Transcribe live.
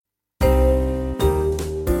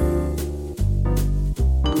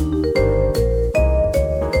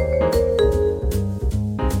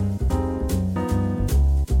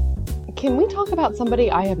talk about somebody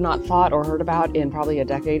I have not thought or heard about in probably a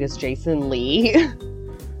decade is Jason Lee.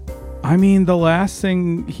 I mean, the last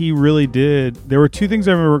thing he really did, there were two things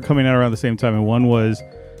I remember coming out around the same time, and one was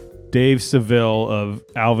Dave Seville of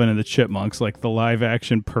Alvin and the Chipmunks, like the live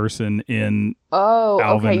action person in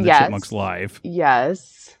Alvin and the Chipmunks Live.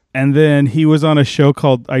 Yes. And then he was on a show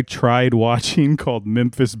I tried watching called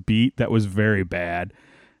Memphis Beat that was very bad.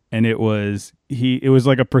 And it was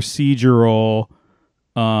like a procedural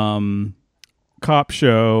cop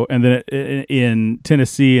show, and then in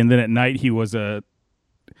Tennessee, and then at night he was a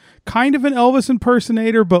kind of an Elvis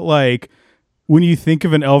impersonator, but like when you think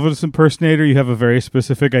of an Elvis impersonator, you have a very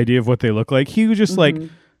specific idea of what they look like. He was just like,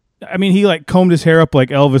 I mean, he like combed his hair up like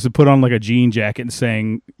Elvis and put on like a jean jacket and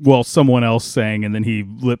sang, well, someone else sang, and then he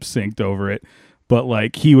lip synced over it. But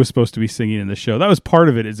like he was supposed to be singing in the show. That was part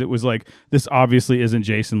of it. It was like, this obviously isn't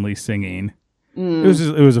Jason Lee singing.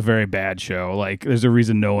 It was a very bad show. Like there's a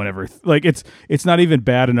reason no one ever like it's not even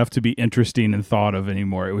bad enough to be interesting and thought of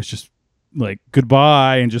anymore. It was just like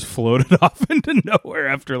goodbye and just floated off into nowhere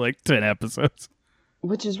after like 10 episodes.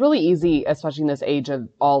 Which is really easy, especially in this age of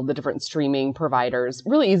all the different streaming providers.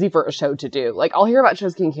 Really easy for a show to do. Like, I'll hear about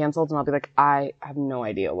shows getting canceled, and I'll be like, I have no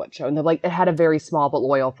idea what show. And they're like, it had a very small but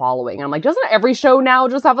loyal following. And I'm like, doesn't every show now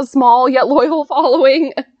just have a small yet loyal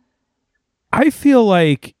following? I feel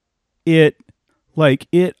like it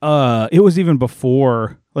was even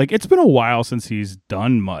before. Like, it's been a while since he's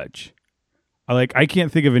done much. I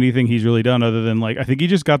can't think of anything he's really done other than, like, I think he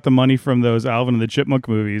just got the money from those Alvin and the Chipmunk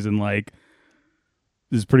movies, and, like,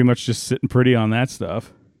 is pretty much just sitting pretty on that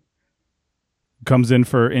stuff. Comes in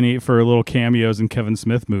for little cameos in Kevin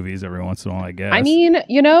Smith movies every once in a while, I guess. I mean,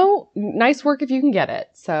 nice work if you can get it.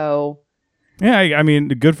 So yeah, I mean,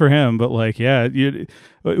 good for him. But like, yeah,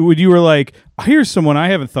 when you were like, here's someone I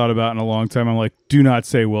haven't thought about in a long time. I'm like, do not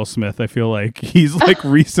say Will Smith. I feel like he's like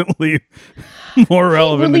recently more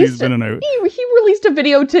relevant than he's been in a. He released a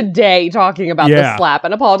video today talking about the slap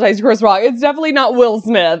and apologized to Chris Rock. It's definitely not Will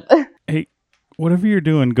Smith. Hey. Whatever you're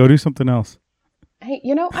doing, go do something else. Hey,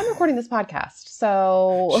 I'm recording this podcast,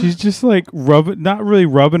 so... She's just like not really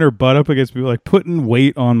rubbing her butt up against me, like putting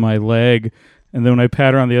weight on my leg. And then when I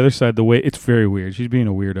pat her on the other side, the weight, it's very weird. She's being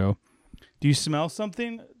a weirdo. Do you smell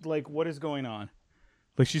something? Like, what is going on?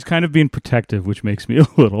 Like, she's kind of being protective, which makes me a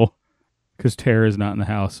little... Because Tara is not in the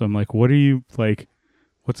house. So I'm like, what are you, like,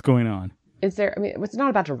 what's going on? It's not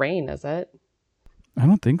about to rain, is it? I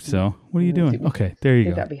don't think so. What are you doing? Okay, there you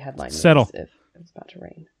go. That'd be headline. Settle. If it's about to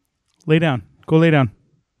rain. Lay down. Go lay down.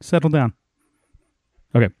 Settle down.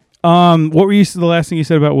 Okay. What were the last thing you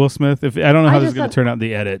said about Will Smith? I don't know how this is going to turn out in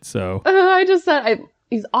the edit, so. I just said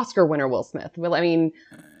he's Oscar winner Will Smith. Well, I mean,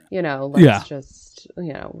 let's just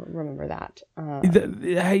remember that.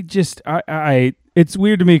 It's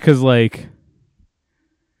weird to me because, like,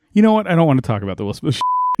 you know what? I don't want to talk about the Will Smith.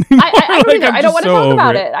 I don't either. I don't want to talk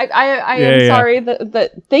about it. I am sorry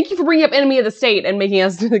that thank you for bringing up Enemy of the State and making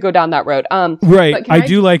us go down that road. Right. I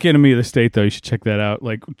do like Enemy of the State, though. You should check that out.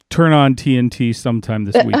 Like, turn on TNT sometime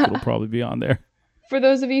this week. It'll probably be on there. For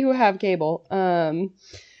those of you who have cable.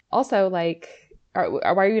 Also, like, why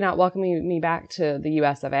are you not welcoming me back to the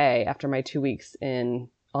US of A after my 2 weeks on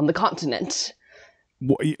the continent?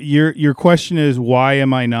 Your question is, why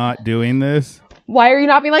am I not doing this? Why are you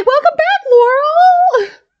not being like, welcome back, Laurel?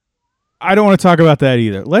 I don't want to talk about that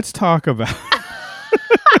either. Let's talk about.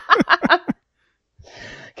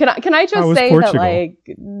 Can I just say Portugal? That like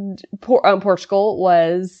Portugal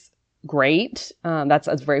was great. That's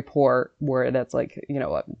a very poor word. That's like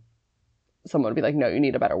what someone would be like. No, you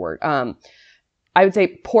need a better word. I would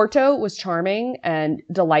say Porto was charming and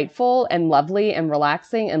delightful and lovely and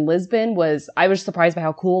relaxing. And Lisbon I was surprised by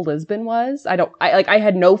how cool Lisbon was. I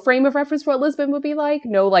had no frame of reference for what Lisbon would be like.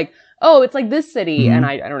 No, like, oh, it's like this city. Mm-hmm. And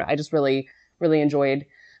I don't know. I just really, really enjoyed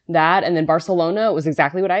that. And then Barcelona was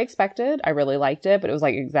exactly what I expected. I really liked it, but it was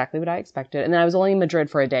like exactly what I expected. And then I was only in Madrid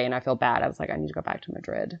for a day and I feel bad. I was like, I need to go back to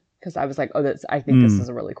Madrid because I was like, I think this is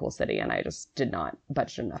a really cool city. And I just did not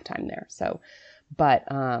budget enough time there. So, but,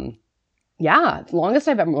 yeah,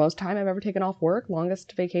 most time I've ever taken off work,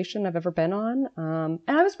 longest vacation I've ever been on. And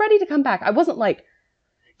I was ready to come back. I wasn't like,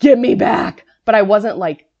 get me back, but I wasn't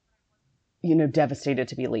like, devastated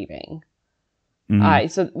to be leaving.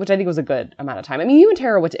 Mm-hmm. Which I think was a good amount of time. I mean, you and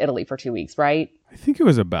Tara went to Italy for 2 weeks, right? I think it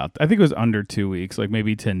was under 2 weeks, like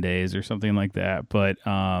maybe 10 days or something like that. But,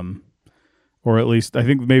 or at least I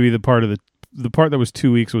think maybe the part that was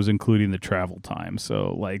 2 weeks was including the travel time.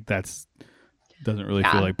 So like doesn't really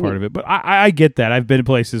feel like part of it, but I get that. I've been to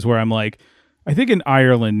places where I'm like, I think in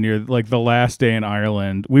Ireland, near like the last day in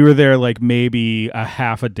Ireland, we were there like maybe a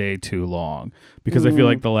half a day too long because I feel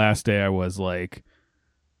like the last day I was like,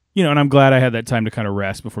 you know, and I'm glad I had that time to kind of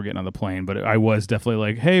rest before getting on the plane. But I was definitely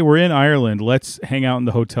like, hey, we're in Ireland. Let's hang out in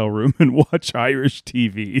the hotel room and watch Irish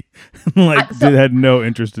TV. Had no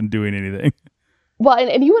interest in doing anything. Well,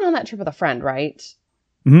 and you went on that trip with a friend, right?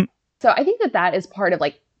 Mm-hmm. So I think that is part of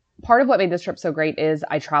what made this trip so great is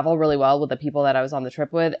I travel really well with the people that I was on the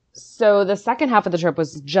trip with. So the second half of the trip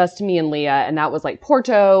was just me and Leah, and that was like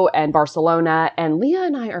Porto and Barcelona. And Leah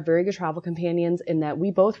and I are very good travel companions in that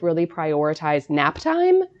we both really prioritize nap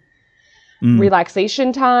time,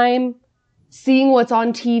 relaxation time, seeing what's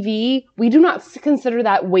on TV. We do not consider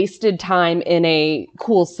that wasted time in a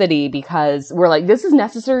cool city because we're like, this is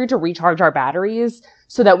necessary to recharge our batteries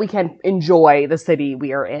so that we can enjoy the city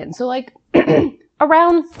we are in. So like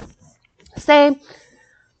around, say,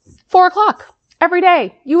 4:00 every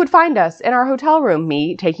day, you would find us in our hotel room,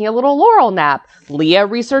 me taking a little Laurel nap, Leah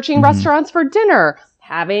researching restaurants for dinner,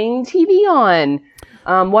 having TV on.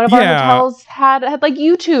 One of our hotels had like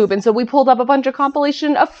YouTube. And so we pulled up a bunch of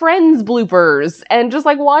compilation of Friends bloopers and just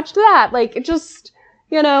like watched that. Like it just,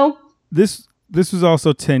 you know. This was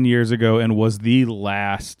also 10 years ago and was the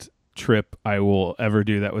last trip I will ever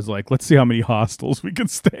do that was like, let's see how many hostels we can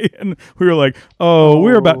stay in. We were like,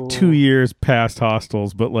 we're about 2 years past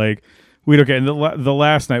hostels, but like we don't get. And the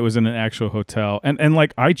last night was in an actual hotel. And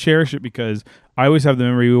like I cherish it because I always have the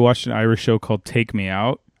memory. We watched an Irish show called Take Me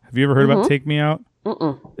Out. Have you ever heard about Take Me Out?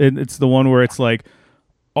 It's the one where it's like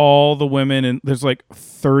all the women and there's like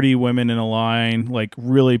 30 women in a line, like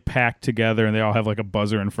really packed together, and they all have like a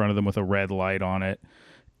buzzer in front of them with a red light on it.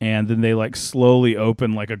 And then they like slowly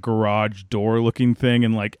open like a garage door looking thing,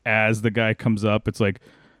 and like as the guy comes up, it's like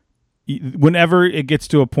whenever it gets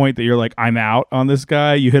to a point that you're like, I'm out on this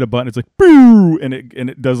guy, you hit a button, it's like boo, and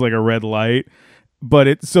it does like a red light. But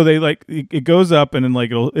it goes up, and then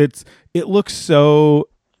like it looks so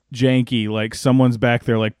janky, like someone's back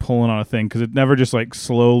there like pulling on a thing, because it never just like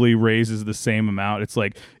slowly raises the same amount. It's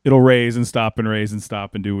like it'll raise and stop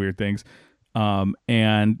and do weird things.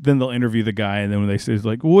 And then they'll interview the guy, and then when they say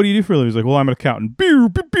like, well, what do you do for a living? He's like, well, I'm an accountant. Boo,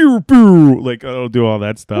 boo, boo, boo. Like I'll do all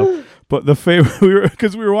that stuff. But the favorite,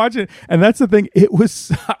 because we were watching, and that's the thing. It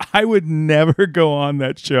was I would never go on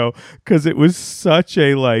that show because it was such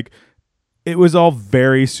a like, it was all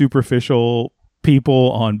very superficial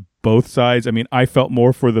people on both sides. I mean, I felt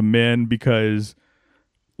more for the men because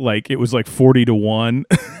like it was like 40-1.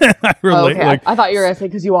 I relate. Okay. Like, I thought you were gonna say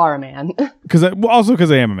because you are a man. Because I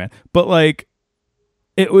am a man. But like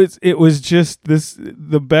it was just this.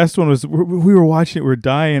 The best one was we were watching it, we were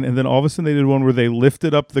dying, and then all of a sudden they did one where they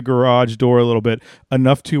lifted up the garage door a little bit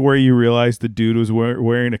enough to where you realized the dude was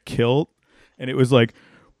wearing a kilt, and it was like.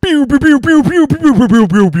 Pew, pew, pew, pew, pew, pew, pew, pew,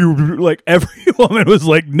 pew, pew, pew. Like every woman was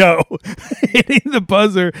like, no, hitting the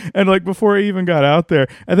buzzer. And like before I even got out there,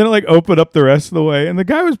 and then it like opened up the rest of the way. And the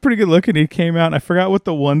guy was pretty good looking. He came out, and I forgot what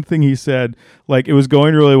the one thing he said. Like it was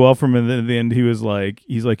going really well for him. And then at the end, he's like,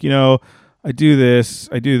 you know, I do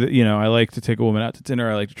that, you know, I like to take a woman out to dinner.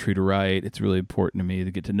 I like to treat her right. It's really important to me to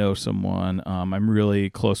get to know someone. I'm really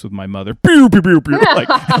close with my mother. Pew, pew, pew, pew. Like,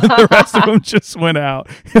 and the rest of them just went out.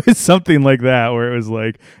 It was something like that where it was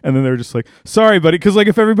like, and then they were just like, sorry, buddy. Cause like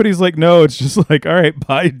if everybody's like, no, it's just like, all right,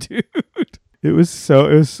 bye, dude.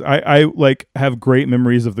 I like have great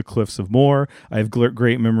memories of the Cliffs of Moher. I have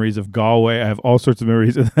great memories of Galway. I have all sorts of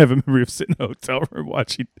memories. And I have a memory of sitting in a hotel room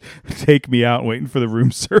watching Take Me Out and waiting for the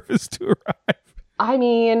room service to arrive. I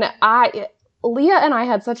mean, Leah and I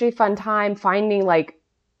had such a fun time finding like,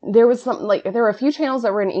 there were a few channels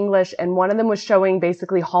that were in English, and one of them was showing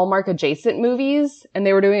basically Hallmark adjacent movies, and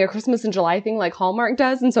they were doing a Christmas in July thing like Hallmark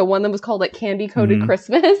does. And so one of them was called like Candy Coated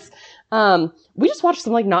Christmas. We just watched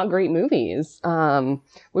some like not great movies.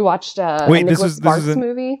 We watched a Nicholas Sparks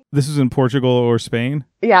movie. This is in Portugal or Spain?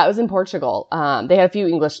 Yeah, it was in Portugal. They had a few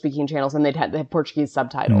English speaking channels, and they had Portuguese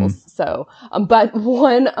subtitles. So, but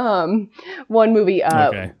one movie,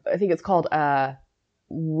 I think it's called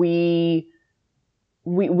We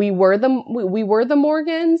were the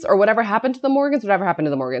Morgans, or Whatever Happened to the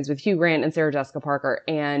Morgans with Hugh Grant and Sarah Jessica Parker,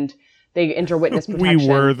 and they enter witness protection. We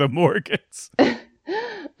were the Morgans.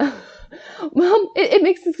 Well, it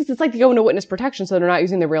makes sense because it's like they go into witness protection, so they're not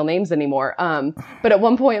using their real names anymore. But at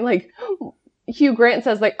one point, like Hugh Grant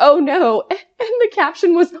says, like, "Oh no," and the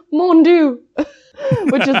caption was "Mon Dieu,"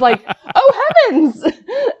 which is like, "Oh heavens!" And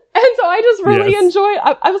so I just really enjoyed.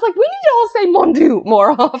 I was like, we need to all say "Mon Dieu"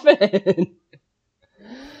 more often.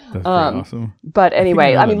 That's awesome. But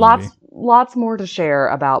anyway, I mean, lots more to share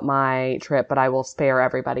about my trip, but I will spare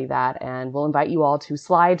everybody that, and we'll invite you all to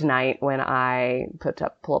slide night when I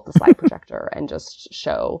pull up the slide projector and just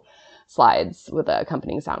show slides with the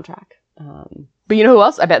accompanying soundtrack. But you know who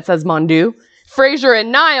else I bet says Mon Dieu? Frasier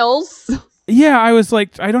and Niles. Yeah, I was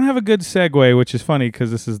like, I don't have a good segue, which is funny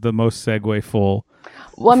because this is the most segue-full.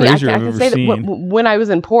 Well, I mean, I can say that when I was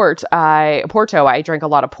in Porto, I drank a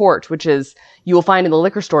lot of port, which is you will find in the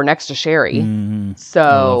liquor store next to sherry. Mm-hmm. So,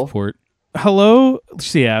 I love port. Hello,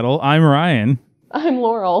 Seattle. I'm Ryan. I'm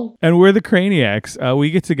Laurel. And we're the Craniacs.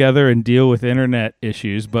 We get together and deal with internet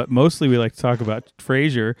issues, but mostly we like to talk about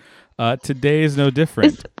Frasier. Today is no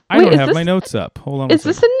different. I don't have my notes up. Hold on. Is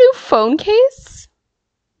this a new phone case?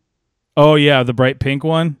 Oh, yeah, the bright pink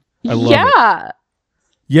one? I love it.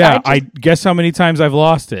 Yeah, I guess how many times I've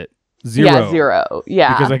lost it? 0. Yeah, 0.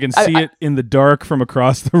 Yeah. Because I can see it in the dark from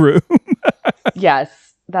across the room.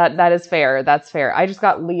 Yes, that is fair. That's fair. I just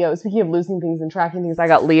got Leo. Speaking of losing things and tracking things, I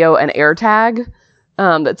got Leo an AirTag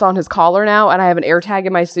that's on his collar now, and I have an AirTag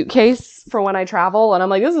in my suitcase for when I travel, and I'm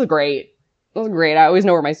like, this is great. This is great. I always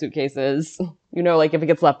know where my suitcase is. You know, like if it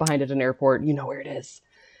gets left behind at an airport, you know where it is.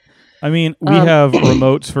 I mean, we have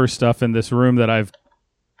remotes for stuff in this room that I've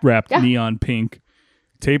wrapped neon pink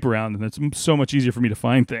tape around, and it's so much easier for me to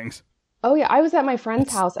find things. Oh yeah, I was at my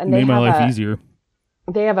friend's house, and they made my life easier.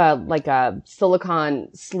 They have a silicone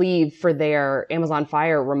sleeve for their Amazon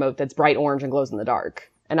Fire remote that's bright orange and glows in the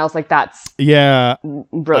dark. And I was like, that's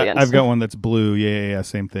brilliant. I've got one that's blue. Yeah,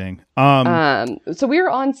 same thing. So we are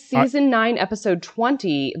on season 9, episode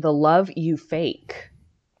 20, The Love You Fake.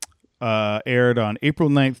 Aired on April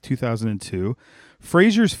 9th, 2002.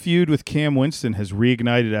 Frasier's feud with Cam Winston has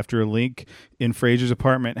reignited after a link in Frasier's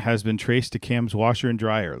apartment has been traced to Cam's washer and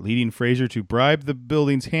dryer, leading Frasier to bribe the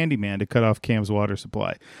building's handyman to cut off Cam's water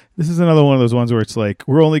supply. This is another one of those ones where it's like,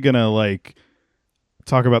 we're only going to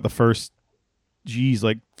talk about the first,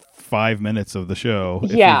 5 minutes of the show.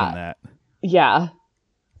 If even that. Yeah.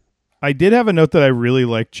 I did have a note that I really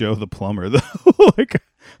liked Joe the plumber, though.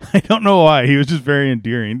 I don't know why. He was just very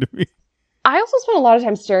endearing to me. I also spent a lot of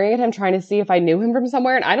time staring at him, trying to see if I knew him from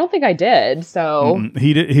somewhere, and I don't think I did. So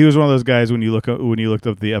he did. He was one of those guys when you looked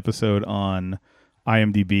up the episode on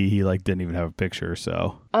IMDb, he didn't even have a picture.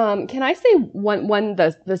 So can I say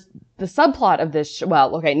the subplot of this?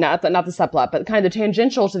 Well, okay, not the subplot, but kind of the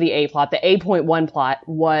tangential to the A plot. The A.1 plot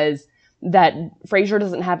was that Frasier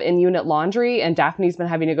doesn't have in-unit laundry, and Daphne's been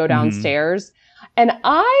having to go downstairs, and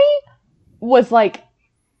I was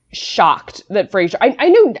shocked that Frasier, I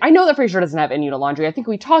know that Frasier doesn't have in-unit laundry. I think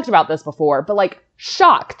we talked about this before, but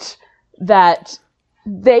shocked that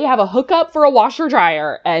they have a hookup for a washer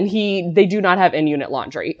dryer and they do not have in-unit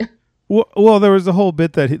laundry. Well, there was a whole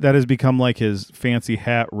bit that has become his fancy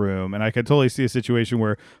hat room, and I could totally see a situation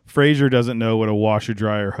where Frasier doesn't know what a washer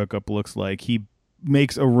dryer hookup looks like. He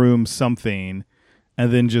makes a room something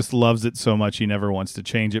and then just loves it so much he never wants to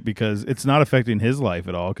change it because it's not affecting his life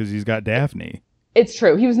at all because he's got Daphne. It's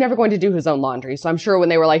true. He was never going to do his own laundry. So I'm sure when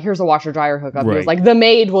they were like, here's a washer dryer hookup, he was like, the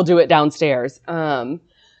maid will do it downstairs.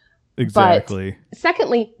 Exactly. But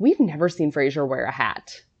secondly, we've never seen Frasier wear a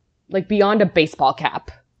hat, beyond a baseball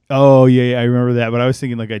cap. Oh, yeah, I remember that. But I was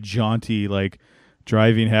thinking a jaunty,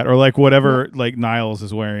 driving hat or whatever, Niles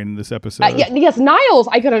is wearing in this episode. Yes, Niles,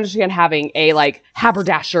 I could understand having a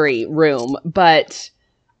haberdashery room, but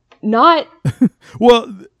not.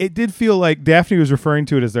 Well, it did feel like Daphne was referring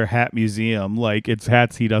to it as their hat museum. It's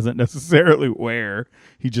hats he doesn't necessarily wear.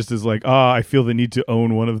 He just is I feel the need to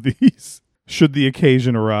own one of these should the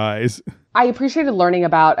occasion arise. I appreciated learning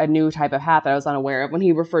about a new type of hat that I was unaware of when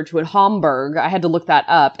he referred to it Homburg. I had to look that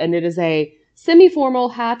up, and it is a semi-formal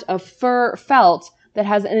hat of fur felt that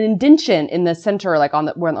has an indentation in the center, on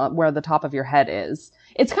the where the top of your head is.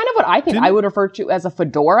 It's kind of what I think I would refer to as a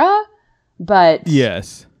fedora, but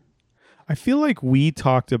yes. I feel like we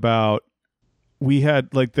talked about, we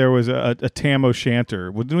had, there was a Tam O'Shanter.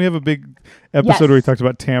 Didn't we have a big episode where we talked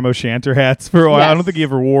about Tam O'Shanter hats for a while? Yes. I don't think he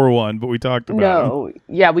ever wore one, but we talked about them.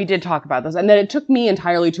 Yeah, we did talk about this. And then it took me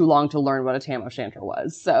entirely too long to learn what a Tam O'Shanter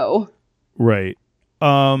was, so. Right.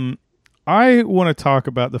 I want to talk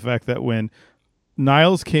about the fact that when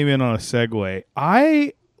Niles came in on a Segway,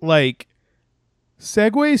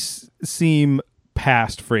 Segways seem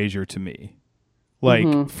past Frasier to me.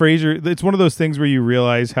 Frasier, it's one of those things where you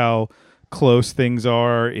realize how close things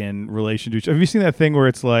are in relation to each other. Have you seen that thing where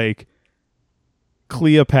it's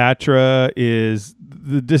Cleopatra is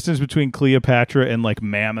the distance between Cleopatra and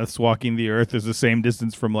mammoths walking the earth is the same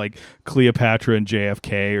distance from Cleopatra and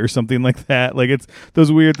JFK or something like that. It's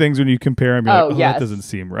those weird things when you compare them. You're yes. That doesn't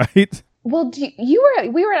seem right. Well,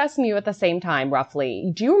 we were at SMU at the same time,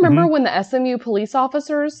 roughly. Do you remember when the SMU police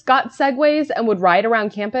officers got Segways and would ride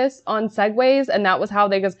around campus on Segways? And that was how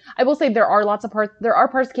because I will say there are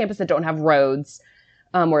parts of campus that don't have roads,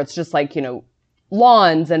 where it's just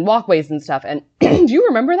lawns and walkways and stuff. And do you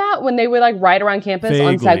remember that when they would ride around campus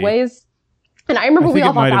on Segways? And I remember we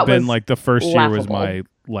all thought that was might have been like the first year laughable. was my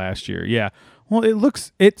last year. Yeah. Well,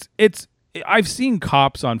 it's I've seen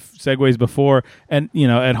cops on Segways before, and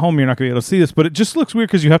at home you're not gonna be able to see this, but it just looks weird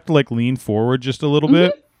because you have to like lean forward just a little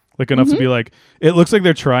bit, like enough to be like, it looks like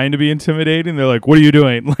they're trying to be intimidating. They're like, "What are you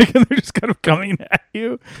doing?" Like, and they're just kind of coming at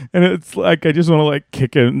you, and it's like I just want to like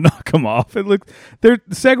kick and knock them off. It looks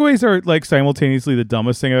Segways are like simultaneously the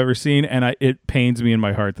dumbest thing I've ever seen, and it pains me in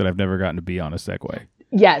my heart that I've never gotten to be on a Segway.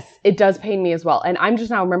 Yes, it does pain me as well. And I'm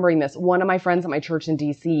just now remembering this. One of my friends at my church in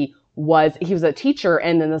DC he was a teacher,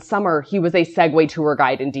 and in the summer he was a Segway tour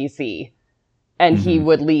guide in DC. And he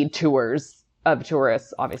would lead tours of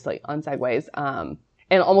tourists, obviously, on Segways.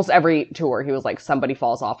 And almost every tour he was like, somebody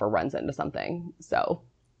falls off or runs into something. So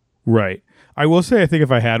right. I will say I think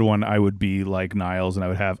if I had one, I would be like Niles, and I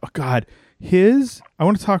would have I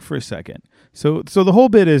want to talk for a second. So the whole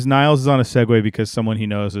bit is Niles is on a Segway because someone he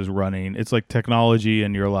knows is running. It's like technology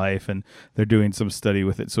in your life, and they're doing some study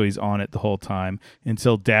with it, so he's on it the whole time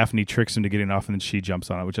until Daphne tricks him to getting off, and then she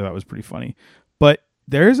jumps on it, which I thought was pretty funny. But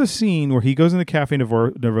there is a scene where he goes in the Cafe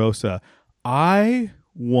Nervosa. I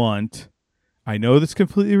know that's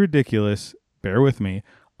completely ridiculous. Bear with me.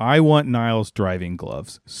 I want Niles driving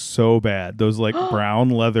gloves so bad. Those like brown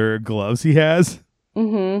leather gloves he has.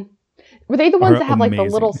 Mm-hmm. Were they the ones that have like the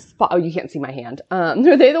little spot? Oh, you can't see my hand.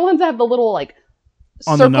 Were they the ones that have the little like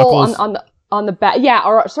circle on the back? Yeah,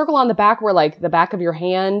 or a circle on the back where like the back of your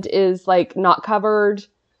hand is like not covered. Do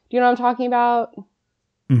you know what I'm talking about?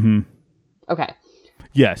 Mm-hmm. Okay.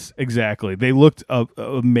 Yes, exactly. They looked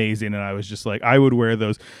amazing, and I was just like, I would wear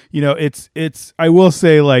those. It's. I will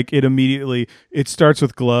say, like, it starts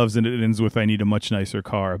with gloves and it ends with I need a much nicer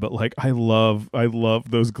car. But like, I love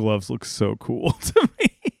those gloves. Look so cool to me.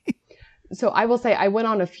 So I will say I went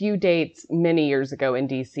on a few dates many years ago in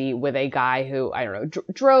DC with a guy who, I don't know,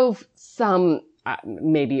 drove some,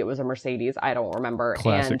 maybe it was a Mercedes. I don't remember.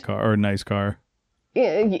 Classic car or a nice car.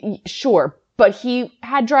 Sure. But he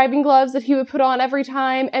had driving gloves that he would put on every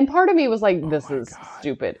time. And part of me was like, this is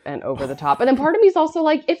stupid and over the top. And then part of me is also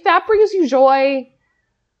like, if that brings you joy,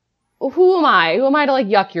 who am I? Who am I to like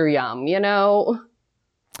yuck your yum,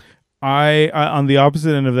 I on the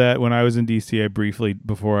opposite end of that, when I was in DC, I briefly,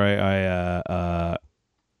 before I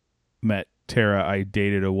met Tara, I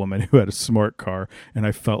dated a woman who had a smart car, and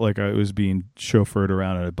I felt like I was being chauffeured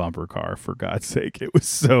around in a bumper car, for God's sake. It was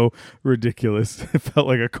so ridiculous. It felt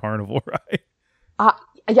like a carnival ride.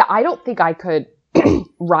 Yeah, I don't think I could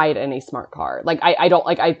ride any smart car. Like,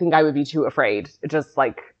 I think I would be too afraid. Just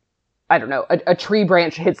like, I don't know, a tree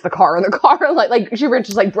branch hits the car and the car, like tree branch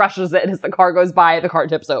just like brushes it, and as the car goes by, the car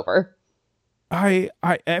tips over. I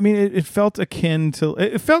mean, it felt akin to,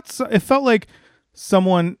 it felt like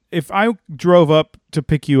someone, if I drove up to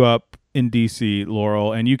pick you up in DC,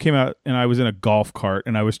 Laurel, and you came out and I was in a golf cart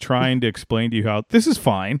and I was trying to explain to you how this is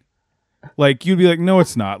fine. Like, you'd be like, no,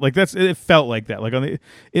 it's not. Like, it felt like that. Like,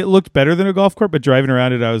 it looked better than a golf cart, but driving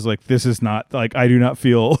around it, I was like, this is not, like, I do not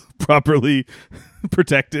feel properly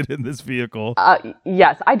protected in this vehicle.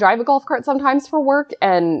 Yes, I drive a golf cart sometimes for work,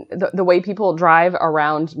 and the way people drive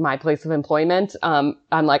around my place of employment, I'm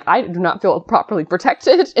like, I do not feel properly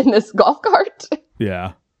protected in this golf cart.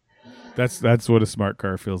 Yeah. That's what a smart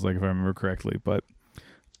car feels like, if I remember correctly. But,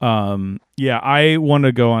 yeah, I want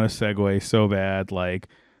to go on a Segway so bad, like,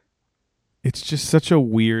 it's just such a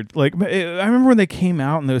weird, like, I remember when they came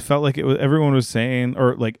out and it felt like everyone was saying,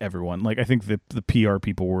 or like everyone, like I think the PR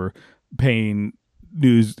people were paying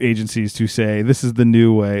news agencies to say, this is the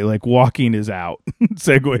new way, like walking is out,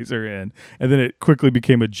 Segways are in. And then it quickly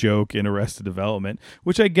became a joke in Arrested Development,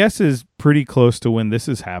 which I guess is pretty close to when this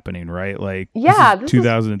is happening, right? Like, yeah, this is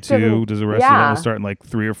 2002. Does Arrested Development start in like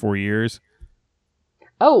 3 or 4 years?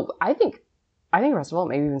 Oh, I think Arrested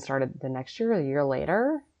Development maybe even started the next year or the year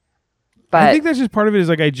later. But I think that's just part of it, is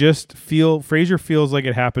like, I just feel Frasier feels like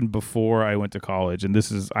it happened before I went to college, and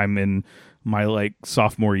I'm in my like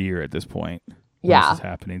sophomore year at this point. Yeah, this is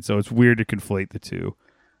happening, so it's weird to conflate the two.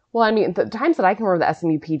 Well, I mean, the times that I can remember the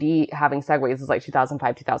SMUPD having Segways is like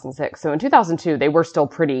 2005, 2006. So in 2002, they were still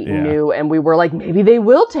pretty new, and we were like, maybe they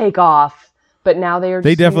will take off. But now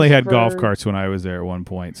they definitely had golf carts when I was there at one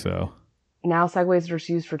point. So now Segways are just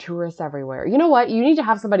used for tourists everywhere. You know what? You need to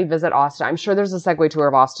have somebody visit Austin. I'm sure there's a Segway tour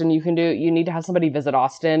of Austin you can do. You need to have somebody visit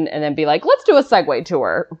Austin and then be like, let's do a Segway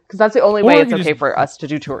tour. Because that's the only way it's okay for us to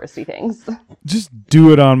do touristy things. Just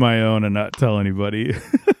do it on my own and not tell anybody.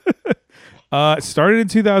 It started in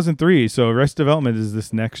 2003, so Arrested Development is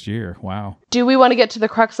this next year. Wow. Do we want to get to the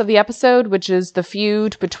crux of the episode, which is the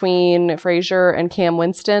feud between Frasier and Cam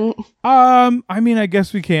Winston? I mean, I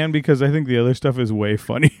guess we can, because I think the other stuff is way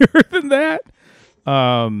funnier than that.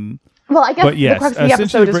 I Well, I guess the crux of the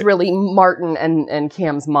episode is really Martin and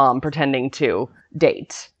Cam's mom pretending to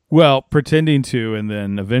date. Well, pretending to, and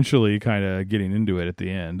then eventually kind of getting into it at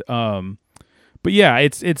the end. But yeah,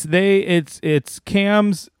 it's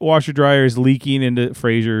Cam's washer dryer is leaking into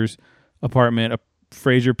Frasier's apartment.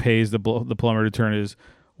 Frasier pays the plumber to turn his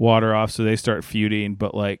water off, so they start feuding.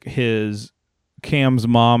 But like Cam's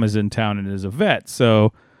mom is in town and is a vet,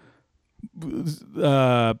 so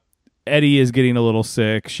Eddie is getting a little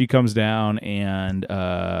sick. She comes down and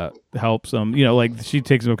helps him. Like she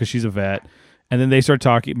takes him because she's a vet. And then they start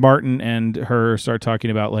talking. Martin and her start talking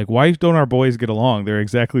about like, why don't our boys get along? They're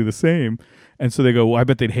exactly the same. And so they go, well, I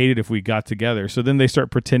bet they'd hate it if we got together. So then they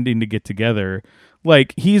start pretending to get together.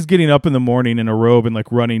 Like he's getting up in the morning in a robe and like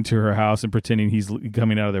running to her house and pretending he's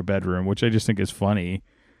coming out of their bedroom, which I just think is funny.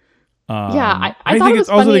 I think it's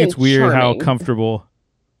also think it's charming. weird how comfortable.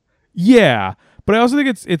 Yeah, but I also think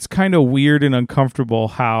it's kind of weird and uncomfortable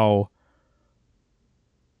how.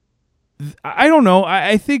 I don't know.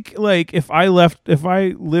 I think like if I lived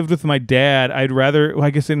with my dad, I'd rather. Well,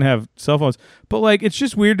 I guess I didn't have cell phones, but like it's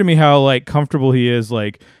just weird to me how like comfortable he is.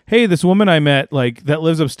 Like, hey, this woman I met like that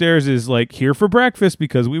lives upstairs is like here for breakfast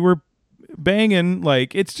because we were banging.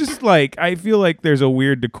 Like it's just like I feel like there's a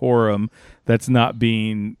weird decorum that's not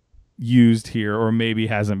being used here, or maybe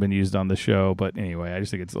hasn't been used on the show. But anyway, I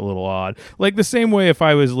just think it's a little odd. Like the same way if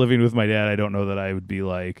I was living with my dad, I don't know that I would be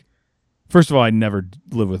like. First of all, I never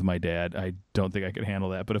live with my dad. I don't think I could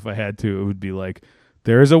handle that. But if I had to, it would be like,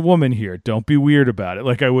 there is a woman here. Don't be weird about it.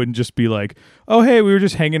 Like I wouldn't just be like, oh, hey, we were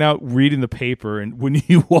just hanging out reading the paper. And when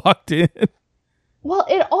you walked in. Well,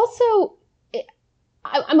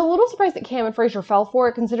 I'm a little surprised that Cam and Frasier fell for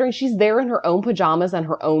it, considering she's there in her own pajamas and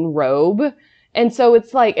her own robe. And so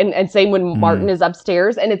it's like, and same when Martin is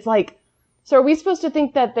upstairs. And it's like, so are we supposed to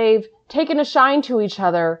think that they've taken a shine to each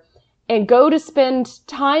other and go to spend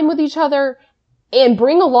time with each other and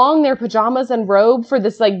bring along their pajamas and robe for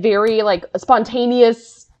this like very like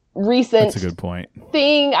spontaneous recent That's a good point.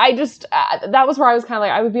 thing? I just, that was where I was kind of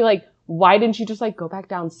like, I would be like, why didn't you just like go back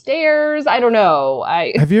downstairs? I don't know.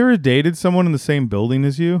 Have you ever dated someone in the same building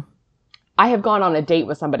as you? I have gone on a date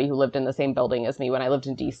with somebody who lived in the same building as me when I lived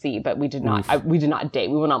in DC, but we did not, we did not date.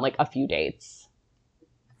 We went on like a few dates.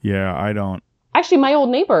 Yeah, I don't. Actually, my old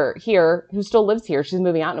neighbor here, who still lives here, she's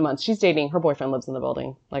moving out in a month. She's dating. Her boyfriend lives in the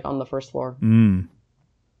building, like on the first floor. I don't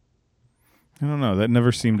know. That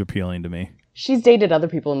never seemed appealing to me. She's dated other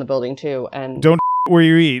people in the building too, and don't where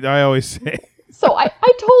you eat. I always say. So I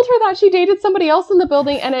told her that she dated somebody else in the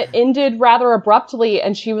building, and it ended rather abruptly,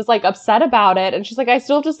 and she was like upset about it. And she's like, I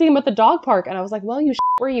still have to see him at the dog park. And I was like, well, you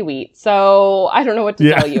where you eat. So I don't know what to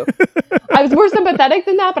tell you. I was more sympathetic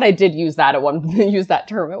than that, but I did use that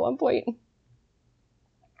term at one point.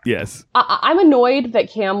 Yes. I'm annoyed that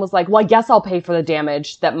Cam was like, well, I guess I'll pay for the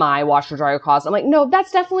damage that my washer dryer caused. I'm like, no,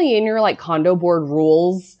 that's definitely in your like condo board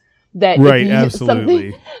rules. That right,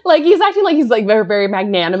 absolutely. Like he's acting like he's like very, very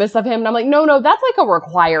magnanimous of him. And I'm like, no, that's like a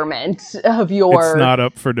requirement of your... It's not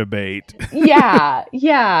up for debate.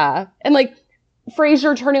 Yeah. And like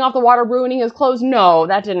Frasier turning off the water, ruining his clothes. No,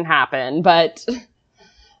 that didn't happen. But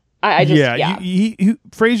I just... Yeah.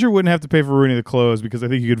 Frasier wouldn't have to pay for ruining the clothes because I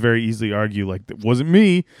think you could very easily argue like, it wasn't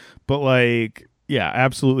me. But like... Yeah,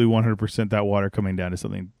 absolutely 100% that water coming down is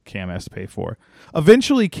something Cam has to pay for.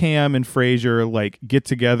 Eventually, Cam and Frasier like get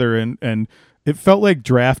together and it felt like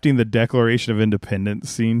drafting the Declaration of Independence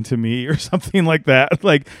scene to me or something like that.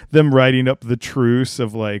 Like them writing up the truce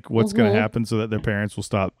of like what's going to happen so that their parents will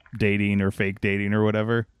stop dating or fake dating or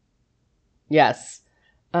whatever. Yes.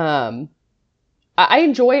 I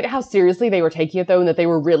enjoyed how seriously they were taking it though, and that they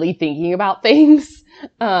were really thinking about things.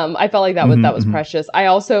 I felt like that was precious.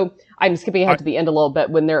 I'm skipping ahead to the end a little bit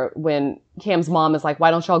when Cam's mom is like, why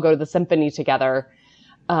don't y'all go to the symphony together?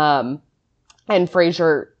 And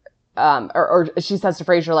Frasier, or she says to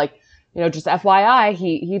Frasier, like, you know, just FYI,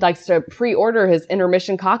 he likes to pre-order his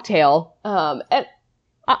intermission cocktail. And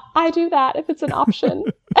I do that if it's an option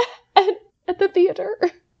at the theater.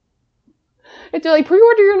 If they're like,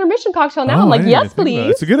 pre-order your intermission cocktail now. I'm like, yes, please.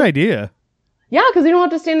 It's a good idea. Yeah, because they don't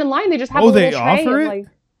have to stand in line. They just have a little tray. They offer it? Like,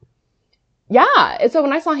 yeah. And so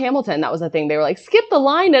when I saw Hamilton, that was the thing. They were like, skip the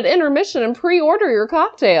line at intermission and pre-order your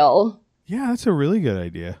cocktail. Yeah, that's a really good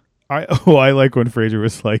idea. I like when Frasier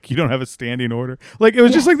was like, you don't have a standing order. Like, it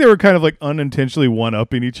was just like they were kind of like unintentionally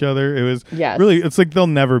one-upping each other. It was really, it's like they'll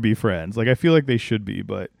never be friends. Like, I feel like they should be,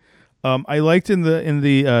 but I liked in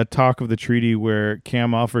the talk of the treaty where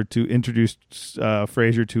Cam offered to introduce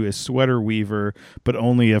Frasier to his sweater weaver, but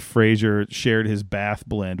only if Frasier shared his bath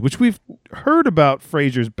blend, which we've heard about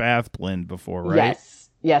Frasier's bath blend before, right?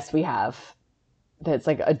 Yes, we have. that's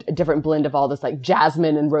like a different blend of all this like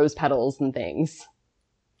jasmine and rose petals and things.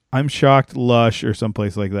 I'm shocked Lush or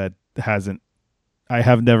someplace like that I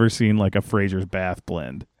have never seen like a Frasier's Bath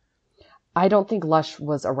blend. I don't think Lush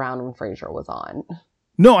was around when Frasier was on.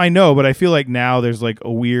 No, I know, but I feel like now there's like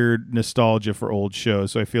a weird nostalgia for old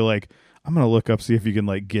shows. So I feel like I'm going to look up, see if you can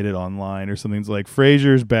like get it online or something's like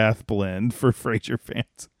Frasier's Bath blend for Frasier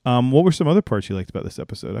fans. What were some other parts you liked about this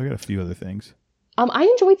episode? I got a few other things. I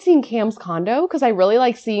enjoyed seeing Cam's condo because I really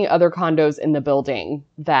like seeing other condos in the building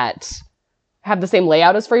that have the same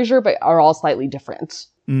layout as Frasier, but are all slightly different.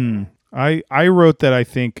 I wrote that I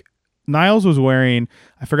think Niles was wearing,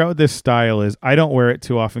 I forgot what this style is. I don't wear it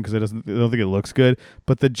too often because I don't think it looks good.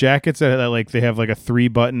 But the jackets that like they have like a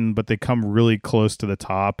 3-button, but they come really close to the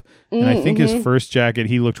top. And I think his first jacket,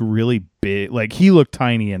 he looked really big. Like he looked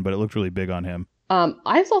tiny in, but it looked really big on him. I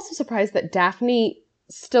was also surprised that Daphne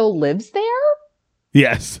still lives there.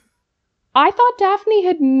 Yes. I thought Daphne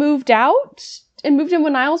had moved out and moved in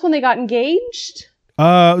with Niles when they got engaged.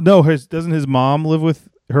 No, doesn't her mom live with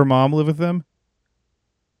them?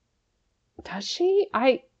 Does she?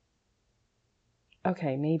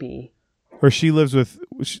 Okay, maybe. Or she lives with,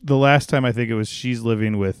 the last time I think it was she's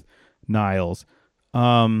living with Niles.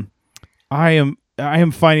 I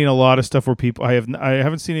am finding a lot of stuff where people, I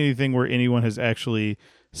haven't seen anything where anyone has actually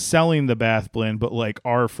selling the bath blend, but like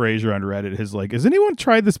our Frasier on Reddit is like, has anyone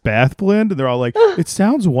tried this bath blend? And they're all like, it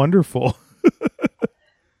sounds wonderful.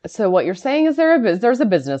 So what you're saying is there's a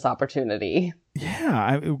business opportunity.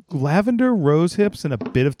 Yeah, lavender, rose hips, and a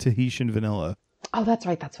bit of Tahitian vanilla. Oh, that's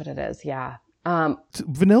right. That's what it is. Yeah.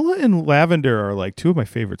 Vanilla and lavender are like two of my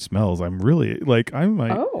favorite smells. I'm really like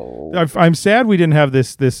I'm sad we didn't have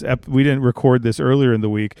this we didn't record this earlier in the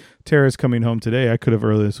week. Tara's coming home today. I could have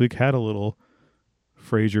earlier this week had a little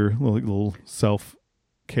Frasier, little self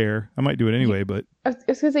care. I might do it anyway, but I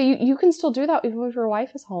was gonna say you can still do that even if your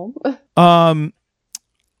wife is home.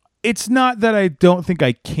 It's not that I don't think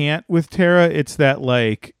I can't with Tara. It's that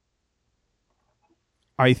like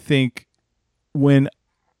I think when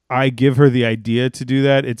I give her the idea to do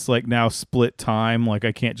that, it's like now split time. Like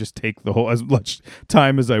I can't just take the whole as much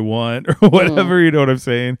time as I want or whatever. You know what I'm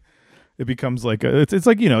saying? It becomes like it's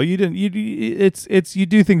like, you know, you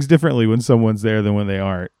do things differently when someone's there than when they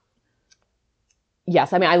aren't.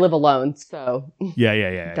 Yes, I mean I live alone, so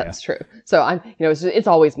yeah. That's true. So I'm, you know, it's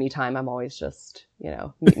always me time. I'm always just, you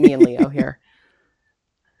know, me and Leo here.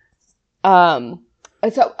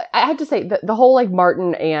 So I have to say that the whole like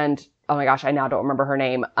Martin and, oh my gosh, I now don't remember her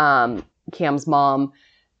name, Cam's mom,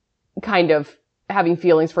 kind of having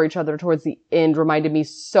feelings for each other towards the end reminded me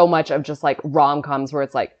so much of just like rom-coms where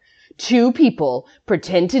it's like two people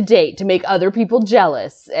pretend to date to make other people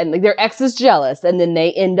jealous and like their ex is jealous and then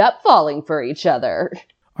they end up falling for each other.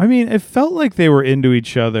 I mean, it felt like they were into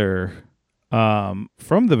each other from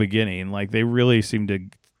the beginning. Like they really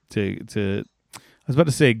seemed to I was about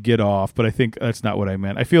to say get off, but I think that's not what I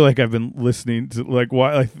meant. I feel like I've been listening to like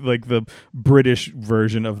the British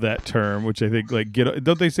version of that term, which I think like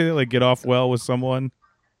don't they say that like get off well with someone?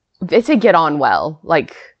 They say get on well,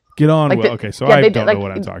 like get on like well. Okay, so yeah, I don't know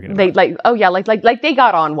what I'm talking about. They like they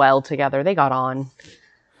got on well together. They got on.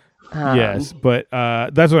 Yes, but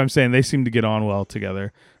that's what I'm saying. They seem to get on well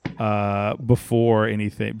together before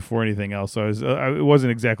anything else. So it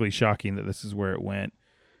wasn't exactly shocking that this is where it went.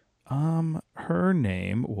 Her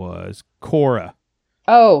name was Cora.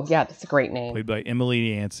 Oh yeah, that's a great name. Played by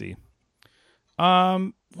Emily Yancey.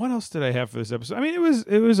 What else did I have for this episode? I mean,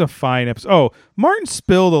 it was a fine episode. Oh, Martin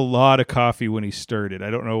spilled a lot of coffee when he stirred it. I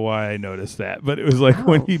don't know why I noticed that, but it was like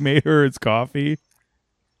when he made her its coffee.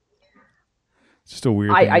 It's just a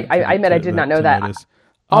weird thing. I admit I did not know that. Notice.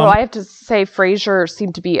 Although I have to say, Frasier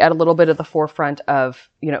seemed to be at a little bit of the forefront of,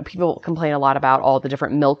 you know, people complain a lot about all the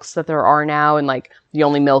different milks that there are now, and like the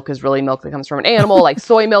only milk is really milk that comes from an animal. Like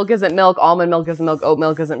soy milk isn't milk, almond milk isn't milk, oat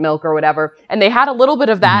milk isn't milk, or whatever. And they had a little bit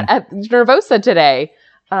of that at Nervosa today.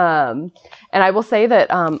 And I will say that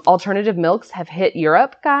alternative milks have hit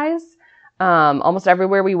Europe, guys. Almost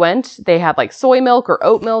everywhere we went, they had like soy milk or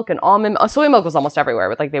oat milk and almond. Soy milk was almost everywhere,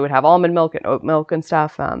 but like they would have almond milk and oat milk and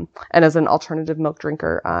stuff. And as an alternative milk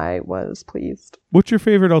drinker, I was pleased. What's your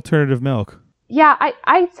favorite alternative milk? Yeah,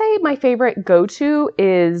 I'd say my favorite go-to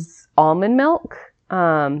is almond milk.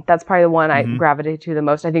 That's probably the one I gravitate to the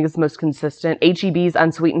most. I think it's the most consistent. H-E-B's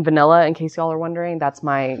unsweetened vanilla, in case y'all are wondering. That's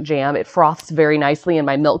my jam. It froths very nicely in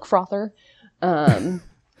my milk frother.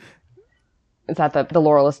 Is that the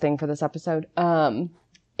Laura listing for this episode?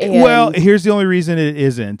 Well, here's the only reason it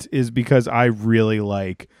isn't is because I really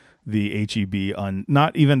like the H-E-B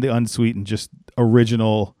not even the unsweetened, just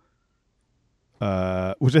original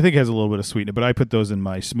which I think has a little bit of sweetness, but I put those in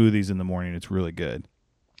my smoothies in the morning. It's really good.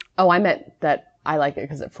 Oh, I meant that I like it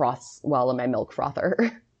because it froths well in my milk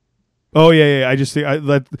frother. Oh yeah. I just think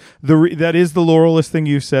that is the Laurelist thing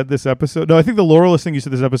you said this episode. No, I think the Laurelist thing you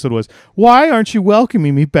said this episode was, "Why aren't you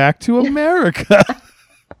welcoming me back to America?"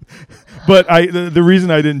 But the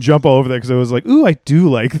reason I didn't jump all over that because I was like, "Ooh, I do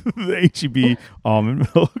like the HEB almond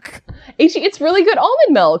milk." It's really good almond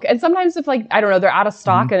milk, and sometimes if like I don't know they're out of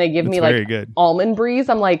stock and they give me like almond breeze,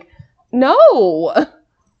 I'm like, no.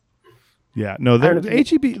 Yeah, no, the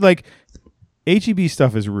HEB like. HEB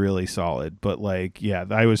stuff is really solid, but like, yeah,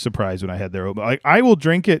 I was surprised when I had their oatmeal. Like, I will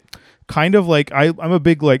drink it kind of like I'm a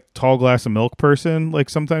big like tall glass of milk person. Like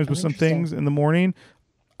sometimes with some things in the morning,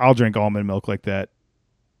 I'll drink almond milk like that.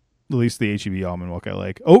 At least the HEB almond milk I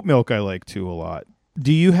like. Oat milk I like too a lot.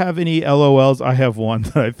 Do you have any LOLs? I have one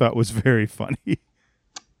that I thought was very funny.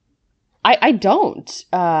 I don't.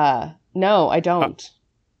 No, I don't.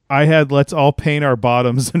 I had "let's all paint our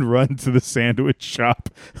bottoms and run to the sandwich shop."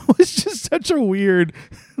 It was just such a weird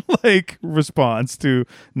like response to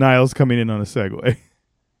Niles coming in on a Segway.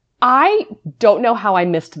 I don't know how I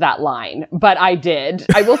missed that line, but I did.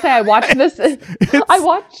 I will say I watched this. I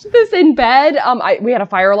watched this in bed. We had a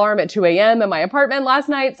fire alarm at 2 a.m. in my apartment last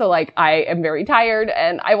night, so like I am very tired,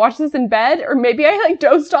 and I watched this in bed, or maybe I like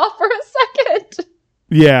dozed off for a second.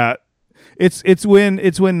 Yeah. It's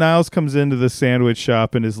when Niles comes into the sandwich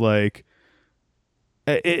shop and is like,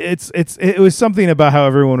 it was something about how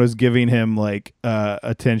everyone was giving him like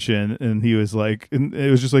attention, and he was like, and it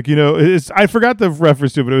was just like, I forgot the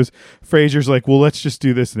reference to it, but it was Frasier's like, well, let's just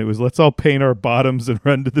do this, and it was let's all paint our bottoms and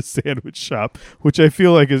run to the sandwich shop, which I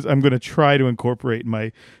feel like I'm going to try to incorporate in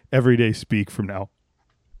my everyday speak from now.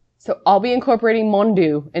 So I'll be incorporating Mon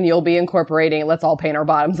Dieu, and you'll be incorporating let's all paint our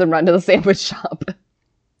bottoms and run to the sandwich shop.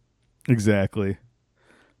 Exactly.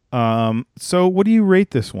 So what do you rate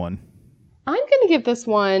this one? I'm going to give this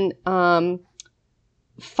one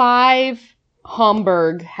 5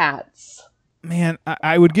 Homburg hats. Man,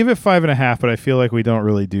 I would give it 5.5, but I feel like we don't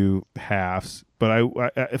really do halves. But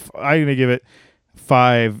if I'm going to give it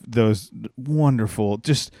 5, those wonderful,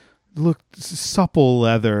 just look supple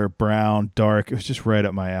leather, brown, dark. It was just right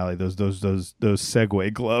up my alley. Those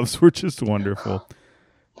Segway gloves were just wonderful.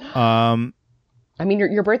 I mean,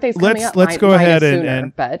 your birthday's coming up. Let's go ahead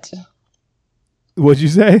and but what'd you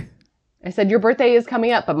say? I said your birthday is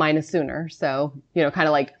coming up, but mine is sooner. So, kind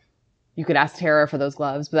of like you could ask Tara for those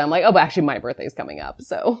gloves, but I'm like, oh, but actually my birthday's coming up.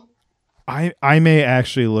 So I may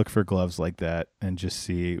actually look for gloves like that and just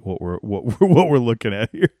see what we're looking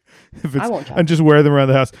at here. I won't judge. And just wear them around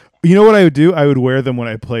the house. You know what I would do? I would wear them when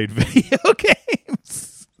I played video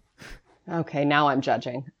games. Okay, now I'm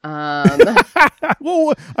judging.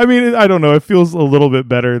 Well, I mean, I don't know. It feels a little bit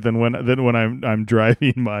better than when I'm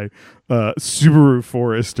driving my Subaru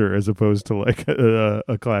Forester as opposed to like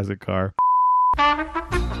a classic car.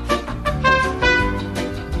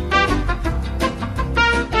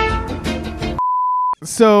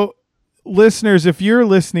 So, listeners, if you're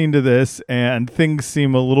listening to this and things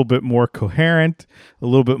seem a little bit more coherent, a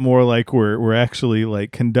little bit more like we're actually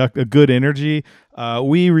like conduct a good energy,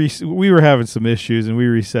 we were having some issues and we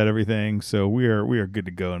reset everything, so we are good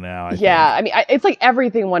to go now. I think. I mean, it's like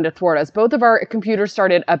everything wanted to thwart us. Both of our computers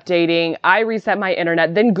started updating. I reset my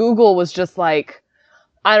internet. Then Google was just like,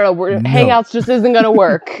 I don't know, Hangouts just isn't going to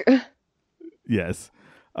work. Yes.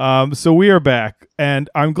 So we are back, and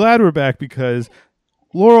I'm glad we're back because.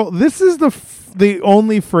 Laurel, this is the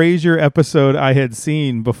only Frasier episode I had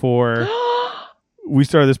seen before we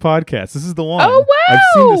started this podcast. This is the one. Oh,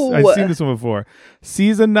 wow! I've seen this one before.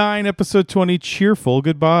 Season 9, episode 20, Cheerful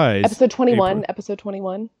Goodbyes. Episode 21. Episode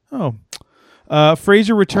 21. Oh.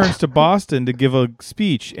 Frasier returns to Boston to give a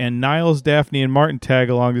speech, and Niles, Daphne, and Martin tag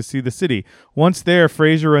along to see the city. Once there,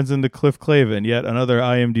 Frasier runs into Cliff Clavin, yet another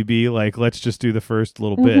IMDb, like, let's just do the first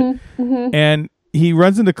little bit. Mm-hmm. And he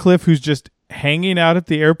runs into Cliff, who's just hanging out at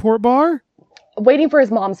the airport bar, waiting for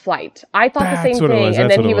his mom's flight. I thought the same thing,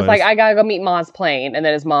 and then he was like, "I gotta go meet Mom's plane," and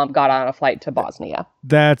then his mom got on a flight to Bosnia.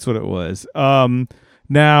 That's what it was.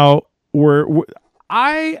 Now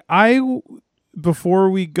I before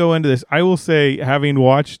we go into this, I will say, having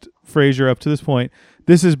watched Frasier up to this point,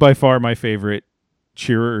 this is by far my favorite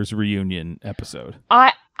Cheerers reunion episode.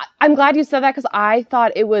 I'm glad you said that because I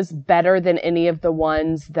thought it was better than any of the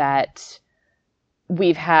ones that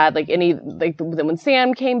we've had, like when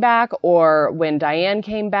Sam came back or when Diane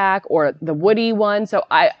came back or the Woody one. So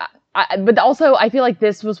but also I feel like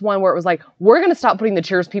this was one where it was like, we're going to stop putting the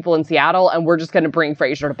Cheers people in Seattle and we're just going to bring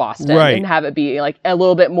Frasier to Boston and have it be like a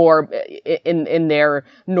little bit more in their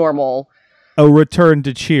normal a return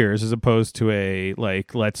to Cheers as opposed to a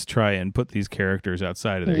like let's try and put these characters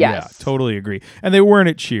outside of there. Yes. Yeah, totally agree. And they weren't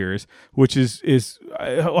at Cheers, which is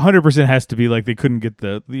 100% has to be like they couldn't get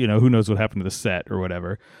the who knows what happened to the set or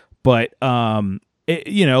whatever. But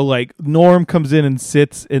like Norm comes in and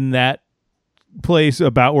sits in that place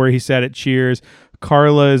about where he sat at Cheers.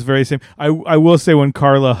 Carla is very same. I will say when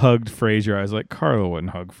Carla hugged Frasier, I was like, Carla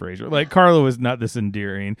wouldn't hug Frasier. Like Carla was not this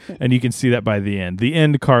endearing, and you can see that by the end. The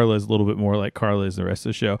end, Carla is a little bit more like Carla is the rest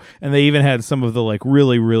of the show, and they even had some of the like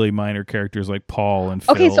really really minor characters like Paul and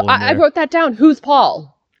Phil. Okay, so I wrote that down. Who's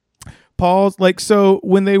Paul? Paul's like, so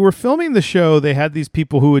when they were filming the show, they had these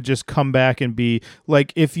people who would just come back and be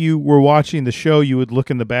like, if you were watching the show, you would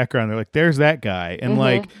look in the background. They're like, there's that guy, and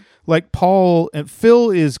like Paul and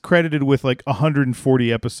Phil is credited with like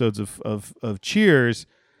 140 episodes of Cheers,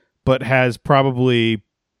 but has probably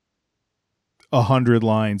 100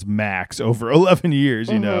 lines max over 11 years,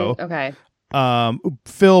 you know? Okay.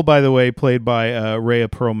 Phil, by the way, played by Rhea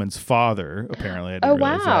Perlman's father, apparently. I didn't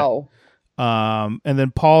realize that. And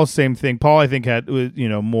then Paul, same thing. Paul, I think, had,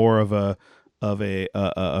 more of a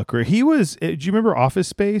career. He was, do you remember Office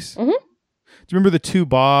Space? Mm-hmm. Do you remember the two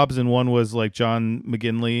Bobs and one was like John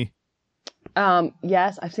McGinley?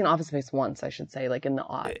 Yes, I've seen Office Space once, I should say, like in the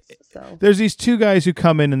aughts. So there's these two guys who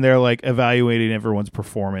come in and they're like evaluating everyone's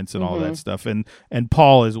performance and all that stuff, and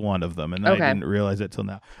Paul is one of them, and I didn't realize that till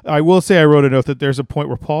now. I will say I wrote a note that there's a point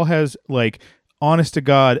where Paul has like, honest to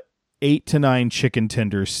God, 8 to 9 chicken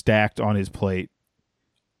tenders stacked on his plate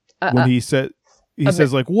when he said. He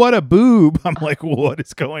says, like, what a boob. I'm like, what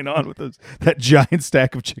is going on with that giant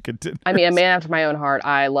stack of chicken tenders? I mean, a man after my own heart.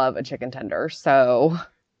 I love a chicken tender. So,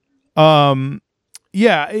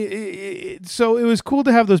 yeah. So it was cool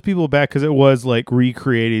to have those people back because it was like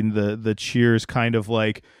recreating the Cheers kind of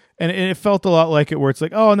like, and it felt a lot like it where it's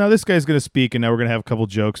like, oh, now this guy's going to speak and now we're going to have a couple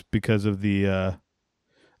jokes because of the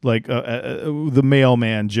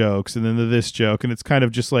mailman jokes and then this joke, and it's kind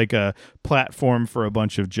of just like a platform for a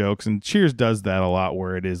bunch of jokes, and Cheers does that a lot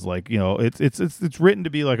where it is like, it's written to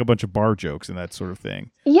be like a bunch of bar jokes and that sort of thing.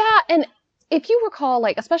 Yeah, and if you recall,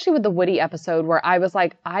 like especially with the Woody episode where I was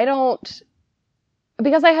like,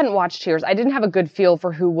 because I hadn't watched Cheers, I didn't have a good feel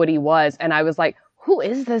for who Woody was, and I was like, who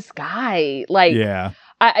is this guy? Like, yeah,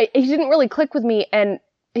 he didn't really click with me, and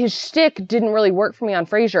his shtick didn't really work for me on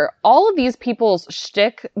Frasier. All of these people's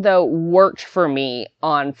shtick, though, worked for me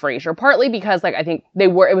on Frasier, partly because, like, I think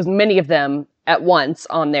it was many of them at once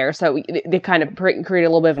on there, so they kind of created a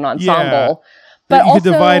little bit of an ensemble. Yeah. But you could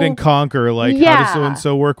divide and conquer, like, how does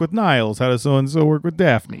so-and-so work with Niles? How does so-and-so work with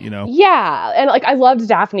Daphne, Yeah, and, like, I loved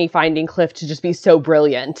Daphne finding Cliff to just be so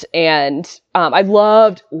brilliant, and I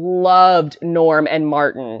loved Norm and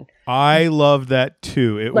Martin. I loved that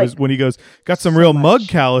too. It was when he goes, got some real mug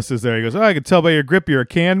calluses there. He goes, oh, I can tell by your grip you're a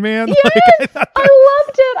can man. Yes, I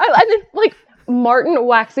loved it. I did, like Martin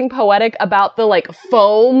waxing poetic about the like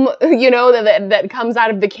foam, that comes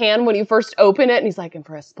out of the can when you first open it. And he's like, and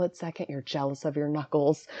for a split second, you're jealous of your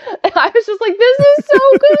knuckles. And I was just like, this is so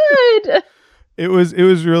good. It was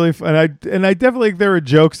really fun. And I definitely, there were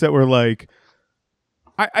jokes that were like,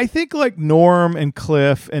 I think like Norm and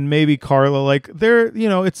Cliff and maybe Carla, like they're,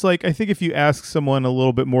 it's like, I think if you ask someone a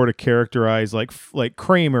little bit more to characterize like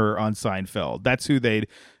Kramer on Seinfeld, that's who they'd,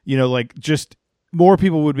 like just more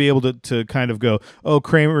people would be able to kind of go, oh,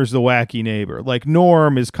 Kramer's the wacky neighbor. Like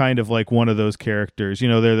Norm is kind of like one of those characters,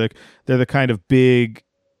 they're the kind of big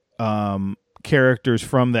characters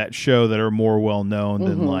from that show that are more well known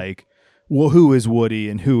than like, well, who is Woody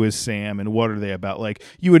and who is Sam and what are they about? Like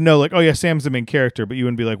you would know like, oh yeah, Sam's the main character, but you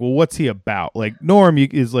wouldn't be like, well, what's he about? Like Norm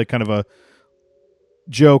is like kind of a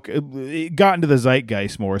joke. It got into the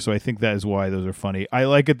zeitgeist more, so I think that is why those are funny. I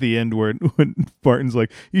like at the end when Barton's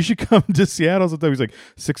like, you should come to Seattle sometime. He's like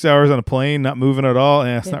 6 hours on a plane, not moving at all.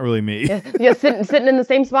 It's not really me. Yeah, sitting in the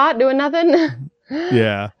same spot doing nothing.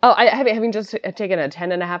 Yeah. Oh, having just taken a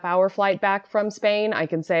 10.5-hour flight back from Spain, I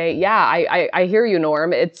can say, yeah, I hear you,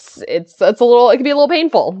 Norm. It's a little, it can be a little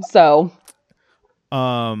painful. So,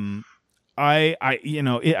 but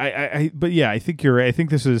yeah, I think you're right. I think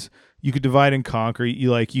this is, you could divide and conquer.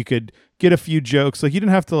 You could get a few jokes. Like you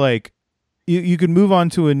didn't have to like, you could move on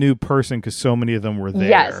to a new person because so many of them were there.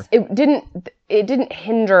 Yes, it didn't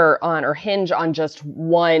hinge on just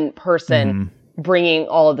one person bringing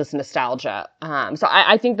all of this nostalgia. So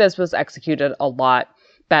I think this was executed a lot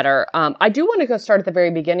better. I do want to go start at the very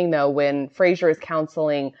beginning though, when Frasier is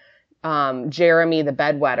counseling Jeremy the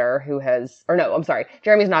bedwetter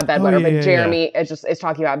Jeremy's not a bedwetter, Jeremy is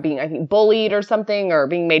talking about being, I think, bullied or something, or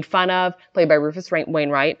being made fun of, played by Rufus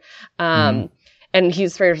Wainwright. And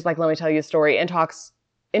Frasier's like, let me tell you a story, and talks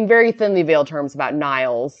in very thinly veiled terms about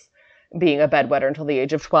Niles. being a bedwetter until the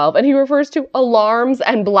age of 12. And he refers to alarms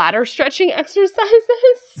and bladder stretching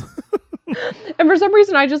exercises. And for some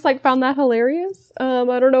reason, I just like found that hilarious. I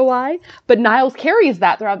don't know why. But Niles carries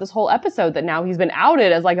that throughout this whole episode, that now he's been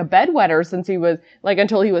outed as like a bedwetter since he was like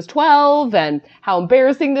until he was 12, and how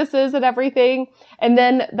embarrassing this is and everything. And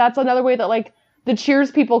then that's another way that like the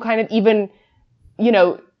Cheers people kind of even, you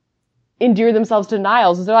know, endear themselves to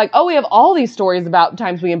Niles, is they're like, oh, we have all these stories about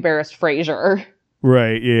times we embarrassed Frasier.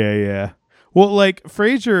 Right. Yeah. Yeah. Well, like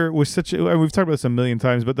Frasier was such a, we've talked about this a million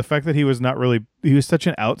times, but the fact that he was such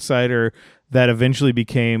an outsider that eventually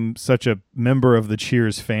became such a member of the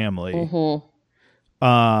Cheers family.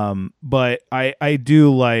 Mm-hmm. But I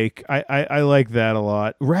do like, I like that a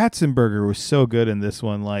lot. Ratzenberger was so good in this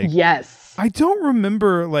one. Like, yes, I don't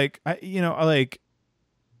remember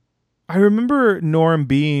I remember Norm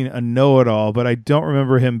being a know-it-all, but I don't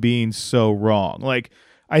remember him being so wrong. Like,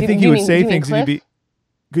 I think he would say things and he'd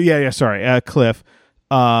be, sorry, Cliff.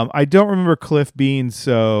 I don't remember Cliff being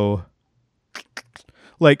so,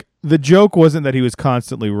 like, the joke wasn't that he was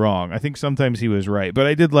constantly wrong. I think sometimes he was right, but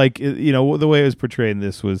I did like, you know, the way it was portrayed in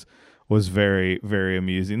this was very, very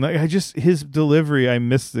amusing. Like, his delivery, I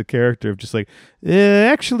missed the character of just like,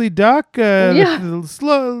 actually, Doc, little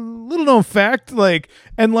known fact, like,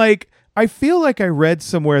 and like, I feel like I read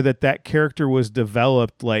somewhere that character was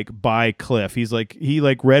developed like by Cliff. He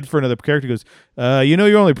read for another character, goes, you know,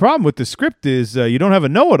 your only problem with the script is you don't have a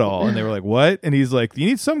know-it-all. And they were like, what? And he's like, you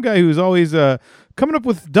need some guy who's always coming up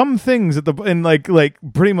with dumb things and like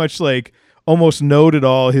pretty much like almost knowed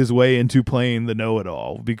all his way into playing the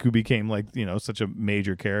know-it-all, who became like, you know, such a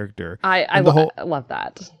major character. I love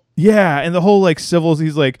that. Yeah, and the whole like civils,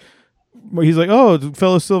 he's like, oh,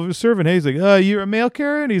 fellow civil servant. Hey, he's like, you're a mail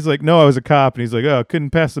carrier? And he's like, no, I was a cop. And he's like, oh,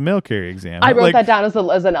 couldn't pass the mail carrier exam. I wrote that down as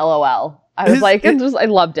an LOL. I was I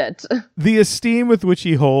loved it. The esteem with which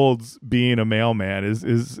he holds being a mailman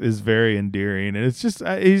is very endearing, and it's just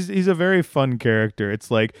he's a very fun character.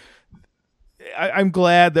 It's like, I'm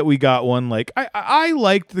glad that we got one. Like, I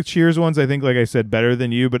liked the Cheers ones, I think, like I said, better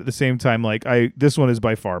than you, but at the same time, like, this one is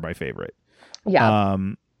by far my favorite. Yeah.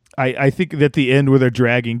 I think that the end where they're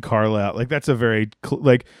dragging Carla out, like, that's a very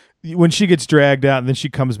like, when she gets dragged out and then she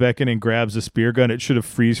comes back in and grabs a spear gun, it should have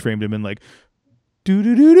freeze framed him in like, do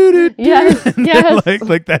do do do do. Yes, yes.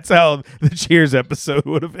 Like that's how the Cheers episode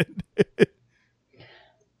would have ended.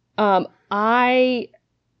 I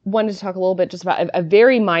wanted to talk a little bit just about a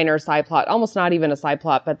very minor side plot, almost not even a side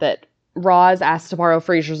plot, but that Roz asked to borrow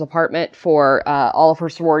Frasier's apartment for all of her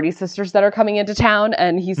sorority sisters that are coming into town.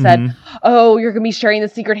 And he said, oh, you're going to be sharing the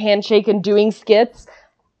secret handshake and doing skits.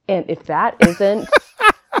 And if that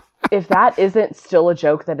isn't still a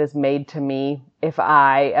joke that is made to me, if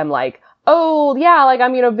I am like, oh, yeah, like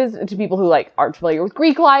I'm, you know, visiting to people who like aren't familiar with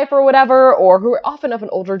Greek life or whatever, or who are often of an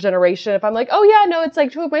older generation. If I'm like, oh yeah, no, it's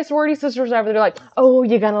like two of my sorority sisters or whatever, they're like, oh,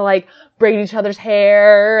 you're gonna like braid each other's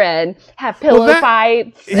hair and have pillow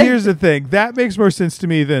fights. Here's the thing. That makes more sense to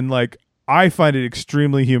me than like, I find it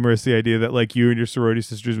extremely humorous, the idea that like you and your sorority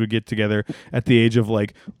sisters would get together at the age of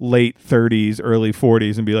like late 30s, early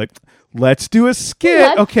 40s and be like, let's do a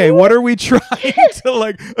skit. What are we trying to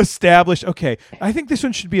like establish? Okay, I think this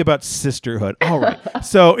one should be about sisterhood. All right.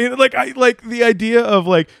 So I like the idea of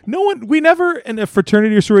like, we never in a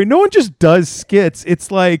fraternity or sorority, no one just does skits. It's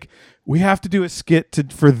like, we have to do a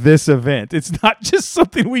skit for this event. It's not just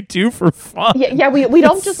something we do for fun. Yeah, we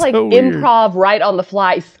don't just like improv right on the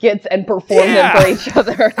fly skits and perform them for each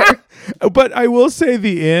other. But I will say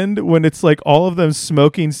the end, when it's like all of them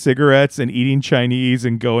smoking cigarettes and eating Chinese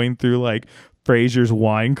and going through like Frasier's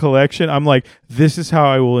wine collection, I'm like, this is how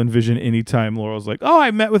I will envision any time Laurel's like, oh,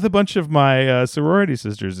 I met with a bunch of my sorority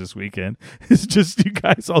sisters this weekend. It's just you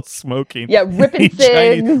guys all smoking. Yeah, ripping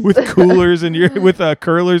cigs. With coolers in with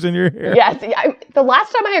curlers in your hair. Yes. The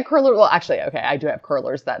last time I had curlers, well, actually, okay, I do have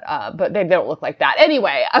curlers that, but they don't look like that.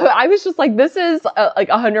 Anyway, I was just like, this is like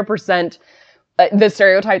 100% the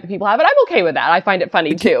stereotype that people have, and I'm okay with that. I find it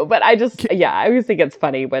funny too, but I always think it's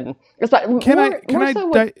funny when it's like,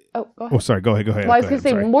 Oh, sorry. Go ahead. Well, I was going to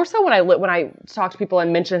say more so when I talk to people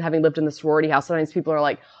and mention having lived in the sorority house. Sometimes people are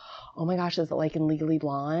like, "Oh my gosh, is it like in Legally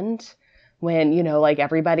Blonde?" When, you know, like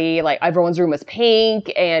everybody, like everyone's room was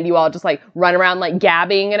pink and you all just like run around like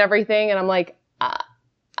gabbing and everything. And I'm like,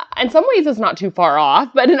 in some ways it's not too far off,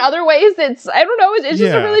 but in other ways it's, I don't know, it's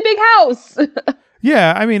just a really big house.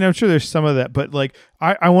 Yeah, I mean, I'm sure there's some of that, but like,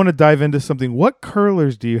 I want to dive into something. What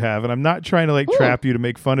curlers do you have? And I'm not trying to like trap you to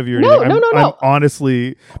make fun of you or anything. I'm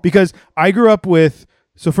honestly, because I grew up with,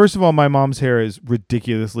 so first of all, my mom's hair is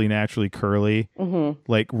ridiculously naturally curly. Mm-hmm.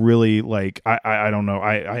 Like really, like, I don't know.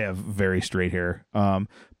 I have very straight hair.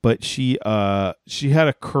 but she had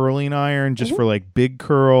a curling iron just for like big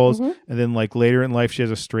curls, and then like later in life she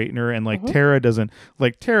has a straightener, and like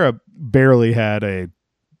Tara barely had a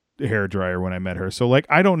hair dryer when I met her. So like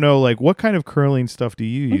I don't know, like what kind of curling stuff do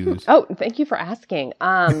you use? Oh, thank you for asking.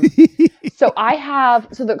 So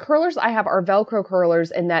the curlers I have are Velcro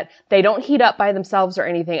curlers in that they don't heat up by themselves or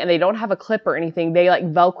anything, and they don't have a clip or anything. They like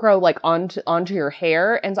Velcro like onto your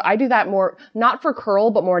hair. And so I do that more, not for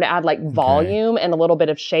curl, but more to add like volume and a little bit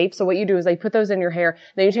of shape. So what you do is put those in your hair,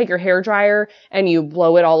 then you take your hair dryer and you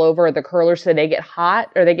blow it all over the curlers so they get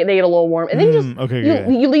hot or they get a little warm. And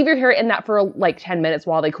then you leave your hair in that for like 10 minutes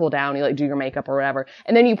while they cool down. You like do your makeup or whatever.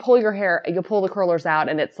 And then you pull the curlers out,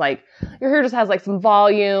 and it's like your hair just has like some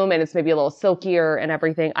volume and it's maybe a little silkier and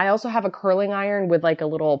everything. I also have a curling iron with like a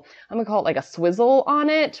little, I'm gonna call it like a swizzle on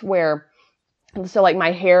it, so like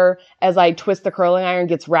my hair, as I twist the curling iron,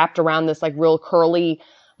 gets wrapped around this like real curly,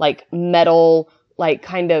 like metal, like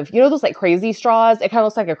kind of, those like crazy straws. It kind of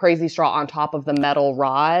looks like a crazy straw on top of the metal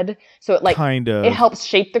rod. So it like, it helps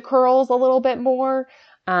shape the curls a little bit more.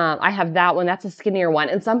 I have that one. That's a skinnier one.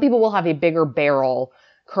 And some people will have a bigger barrel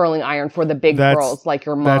curling iron for the big curls, like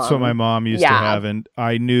your mom. That's what my mom used to have. And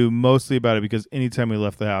I knew mostly about it because anytime we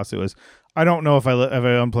left the house, it was, I don't know if I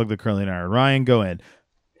unplugged the curling iron. Ryan, go in.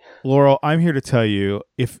 Laurel, I'm here to tell you,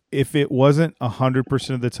 if it wasn't 100%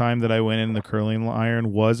 of the time that I went in, the curling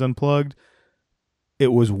iron was unplugged,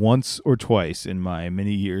 it was once or twice in my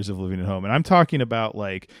many years of living at home. And I'm talking about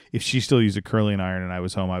like if she still used a curling iron and I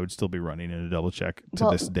was home, I would still be running in a double check to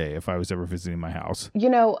this day if I was ever visiting my house.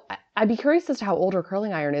 I'd be curious as to how old her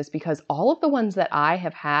curling iron is, because all of the ones that I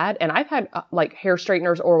have had, and I've had like hair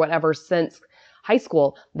straighteners or whatever since high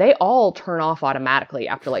school, they all turn off automatically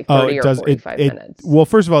after like 30 or 45 minutes. Well,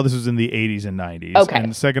 first of all, this was in the 80s and 90s. Okay.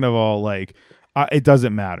 And second of all, like, it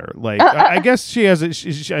doesn't matter. Like, I guess she has it.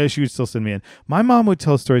 She would still send me in. My mom would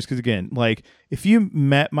tell stories because, again, like, if you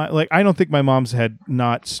met I don't think my mom's had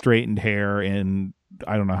not straightened hair in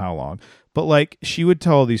I don't know how long, but like she would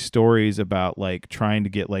tell these stories about like trying to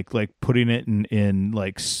get like putting it in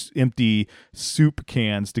like empty soup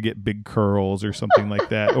cans to get big curls or something like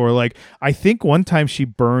that. Or like I think one time she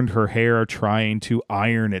burned her hair trying to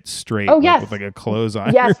iron it straight. Oh yes, with like a clothes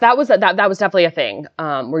iron. Yes, that was definitely a thing.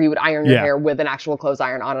 Where you would iron your hair with an actual clothes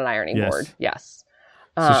iron on an ironing board. Yes.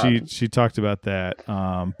 So she talked about that.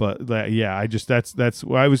 But I just that's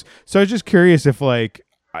what I was. So I was just curious if like.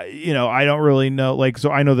 I don't really know. Like, so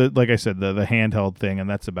I know that, like I said, the handheld thing, and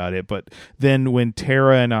that's about it. But then when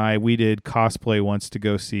Tara and we did cosplay once to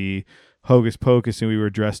go see Hocus Pocus, and we were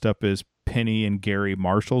dressed up as Penny and Gary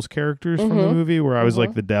Marshall's characters from the movie, where I was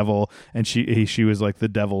like the devil, and she was like the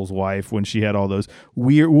devil's wife. When she had all those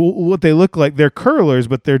weird, what they look like, they're curlers,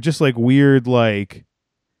 but they're just like weird. Like,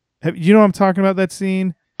 you know what I'm talking about? That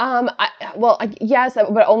scene. Yes,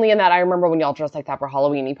 but only in that I remember when y'all dressed like that for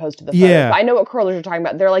Halloween. You posted the photos. Yeah, I know what curlers you're talking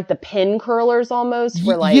about. They're like the pin curlers almost.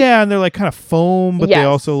 Where like and they're like kind of foam, but they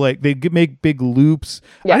also like they make big loops.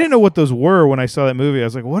 Yes. I didn't know what those were when I saw that movie. I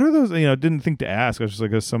was like, what are those? Didn't think to ask. I was just like,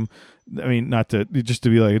 just to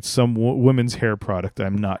be like, it's some women's hair product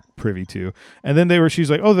I'm not privy to. And then she's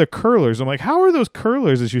like, oh, they're curlers. I'm like, how are those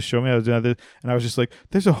curlers? As you show me how to do that, and I was just like,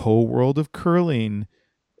 there's a whole world of curling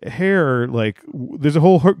hair, like there's a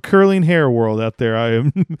whole curling hair world out there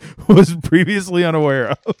I was previously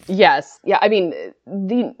unaware of. Yes. Yeah. I mean,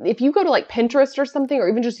 if you go to like Pinterest or something, or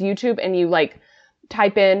even just YouTube, and you like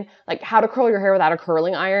type in like how to curl your hair without a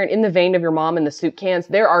curling iron, in the vein of your mom and the soup cans,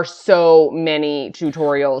 there are so many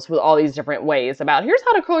tutorials with all these different ways about here's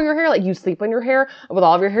how to curl your hair. Like you sleep on your hair with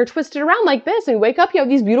all of your hair twisted around like this, and you wake up, you have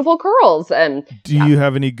these beautiful curls. And do you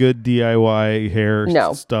have any good DIY hair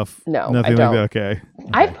stuff? No, nothing like that. Okay.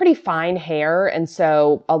 I have pretty fine hair, and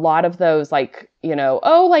so a lot of those like,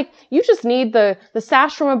 like you just need the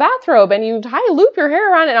sash from a bathrobe and you tie a loop your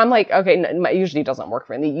hair around it. And I'm like, okay, it usually doesn't work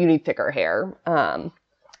for me. You need thicker hair.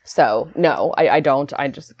 So no, I don't.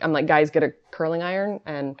 I'm like, guys, get a curling iron.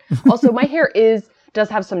 And also my hair does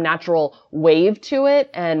have some natural wave to it,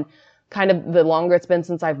 and kind of the longer it's been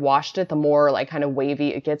since I've washed it, the more like kind of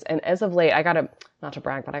wavy it gets. And as of late, not to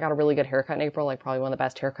brag, but I got a really good haircut in April, like probably one of the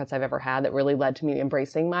best haircuts I've ever had, that really led to me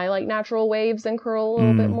embracing my like natural waves and curl a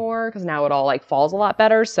little bit more, because now it all like falls a lot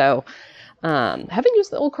better. So haven't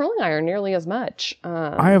used the old curling iron nearly as much.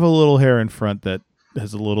 I have a little hair in front that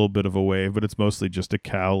has a little bit of a wave, but it's mostly just a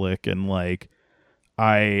cowlick, and like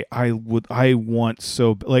I want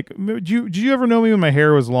so like, did you ever know me when my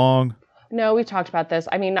hair was long? No, we've talked about this.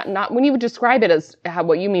 I mean, not when you would describe it as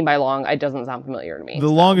what you mean by long, it doesn't sound familiar to me. The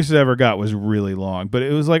longest it ever got was really long, but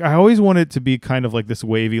it was like I always wanted it to be kind of like this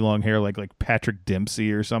wavy long hair, like Patrick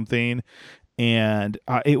Dempsey or something. and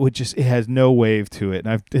it has no wave to it.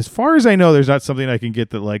 And as far as I know, there's not something I can get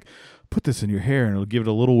that like put this in your hair and it'll give it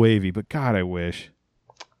a little wavy. But God, I wish.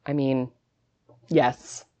 I mean,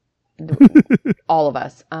 yes, all of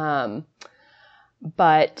us.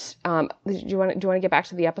 But do you want to get back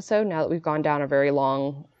to the episode now that we've gone down a very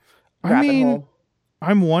long rabbit hole?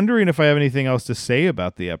 I'm wondering if I have anything else to say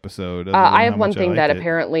about the episode. I have one thing that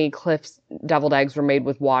apparently Cliff's deviled eggs were made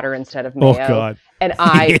with water instead of mayo. Oh God! And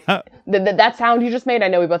that sound you just made. I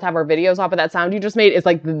know we both have our videos off, but that sound you just made is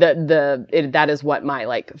like that is what my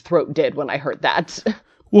like throat did when I heard that.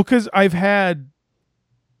 Well, because I've had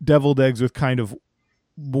deviled eggs with kind of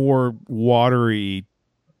more watery.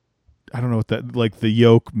 I don't know what that like the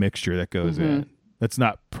yolk mixture that goes in. That's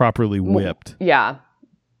not properly whipped. Yeah.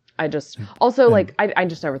 I just I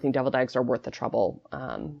just never think deviled eggs are worth the trouble.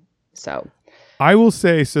 So I will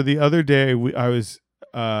say, so the other day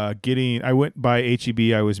I went by HEB.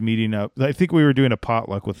 I was meeting up. I think we were doing a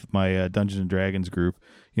potluck with my Dungeons and Dragons group,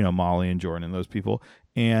 Molly and Jordan and those people.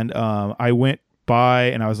 And I went by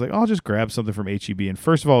and I was like, I'll just grab something from HEB. And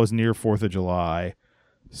first of all, it was near 4th of July.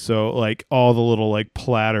 So like all the little like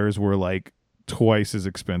platters were like twice as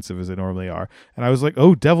expensive as they normally are. And I was like,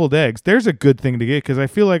 oh, deviled eggs. There's a good thing to get because I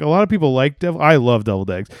feel like a lot of people like I love deviled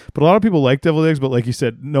eggs, but a lot of people like deviled eggs. But like you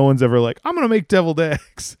said, no one's ever like, I'm going to make deviled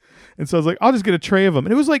eggs. And so I was like, I'll just get a tray of them.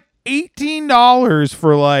 And it was like $18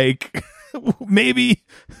 for like maybe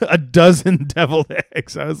a dozen deviled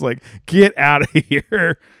eggs. I was like, get out of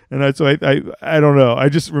here. And I don't know. I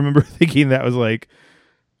just remember thinking that was like,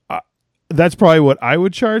 that's probably what I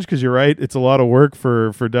would charge because you're right. It's a lot of work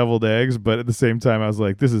for deviled eggs, but at the same time, I was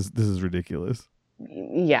like, this is ridiculous.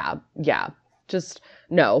 Yeah. Just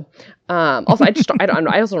no. Also,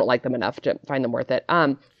 I also don't like them enough to find them worth it.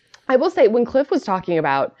 I will say when Cliff was talking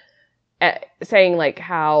about saying like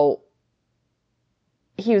how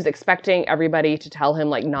he was expecting everybody to tell him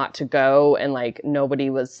like not to go and like nobody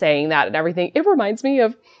was saying that and everything, it reminds me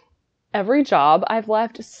of every job I've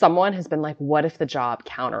left, someone has been like, what if the job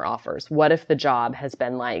counter offers? What if the job has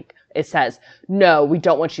been like, it says, no, we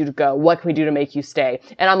don't want you to go. What can we do to make you stay?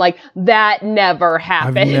 And I'm like, that never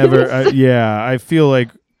happens. I feel like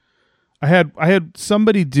I had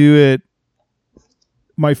somebody do it.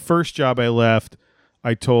 My first job I left,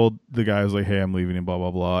 I told the guy, I was like, hey, I'm leaving and blah,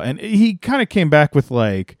 blah, blah. And he kind of came back with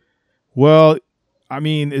like, well, I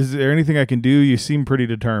mean, is there anything I can do? You seem pretty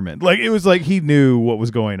determined. Like, it was like he knew what was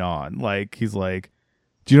going on. Like, he's like,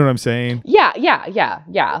 do you know what I'm saying? Yeah.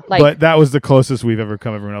 Like, but that was the closest we've ever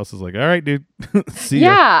come. Everyone else is like, all right, dude. See ya.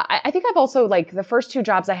 Yeah. I think I've also, like, the first 2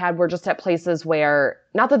 jobs I had were just at places where,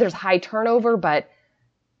 not that there's high turnover, but,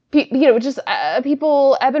 just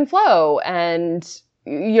people ebb and flow. And,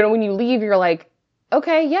 when you leave, you're like,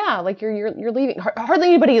 okay, yeah, like you're leaving. Hardly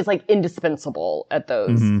anybody is like indispensable at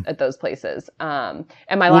those places. And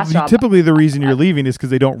my last job, typically the reason you're leaving is because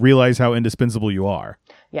they don't realize how indispensable you are.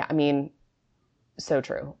 Yeah, I mean, so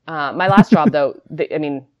true. My last job though,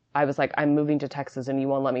 I was like, I'm moving to Texas and you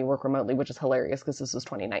won't let me work remotely, which is hilarious because this was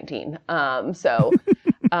 2019. And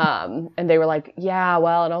they were like, yeah,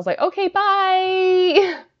 well, and I was like, okay,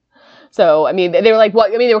 bye. So, I mean, they were like,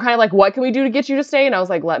 what? I mean, they were kind of like, what can we do to get you to stay? And I was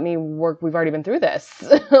like, let me work. We've already been through this.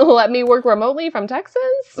 Let me work remotely from Texas.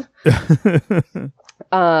 So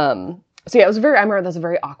yeah, I remember that's a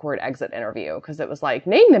very awkward exit interview because it was like,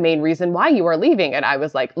 name the main reason why you are leaving. And I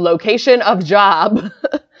was like, location of job.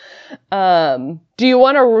 Do you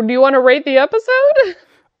want to rate the episode?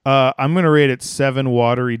 I'm going to rate it 7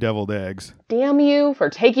 watery deviled eggs. Damn you for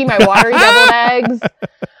taking my watery deviled eggs.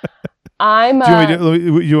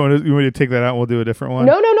 Do you want me to take that out and we'll do a different one?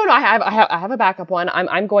 No. I have a backup one.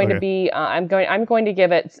 I'm going to be I'm going to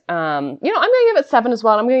give it I'm going to give it 7 as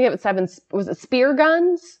well. I'm going to give it 7. Was it spear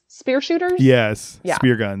shooters? Yes. Yeah.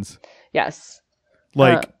 Spear guns. Yes.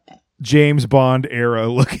 Like James Bond era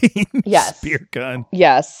looking yes. spear gun.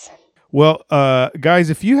 Yes. Well, guys,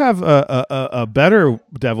 if you have a better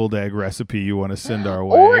deviled egg recipe you want to send our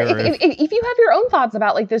way, or if you have your own thoughts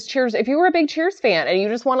about like this Cheers, if you were a big Cheers fan and you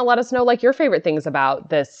just want to let us know like your favorite things about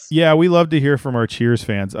this. Yeah, we love to hear from our Cheers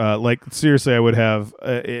fans. Like seriously, I would have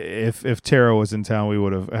if Tara was in town, we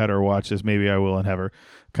would have had her watch this. Maybe I will and have her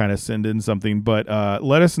kind of send in something. But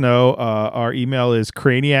let us know. Our email is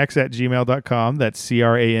craniacs@gmail.com. That's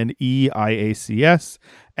CRANEIACS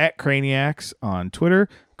 @Craniacs on Twitter.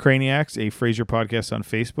 Craniacs, a Frasier podcast on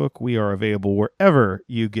Facebook. We are available wherever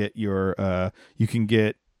you get your you can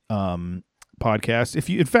get podcasts. If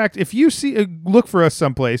you see look for us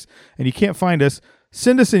someplace and you can't find us,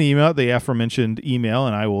 send us an email at the aforementioned email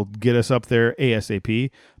and I will get us up there ASAP.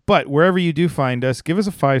 But wherever you do find us, give us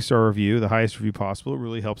a 5-star review, the highest review possible. It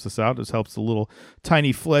really helps us out. It helps the little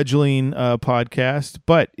tiny fledgling podcast.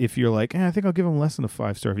 But if you're like, I think I'll give them less than a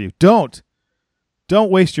 5-star review. Don't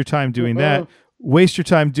waste your time doing that. Waste your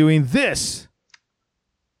time doing this.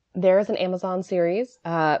 There is an Amazon series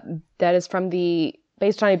that is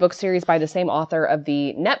based on a book series by the same author of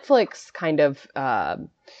the Netflix kind of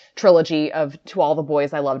trilogy of To All the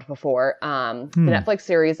Boys I Loved Before. The Netflix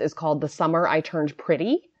series is called The Summer I Turned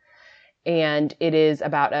Pretty. And it is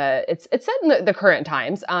about it's set in the current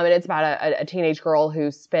times. And it's about a teenage girl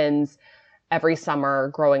who spends every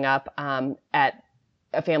summer growing up at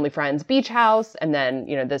a family friend's beach house. And then,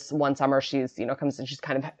 this one summer she's, comes and she's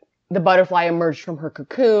kind of, the butterfly emerged from her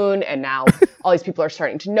cocoon. And now all these people are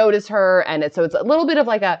starting to notice her. And so it's a little bit of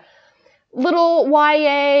like a little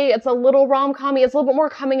YA. It's a little rom-com-y. It's a little bit more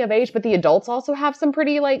coming of age, but the adults also have some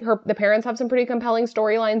pretty, the parents have some pretty compelling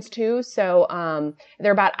storylines too. So,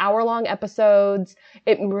 they're about hour-long episodes.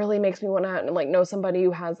 It really makes me want to know somebody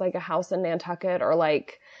who has a house in Nantucket or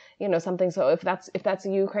something. So if that's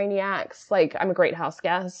you, Craniacs, I'm a great house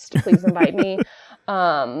guest. Please invite me.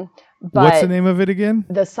 But what's the name of it again?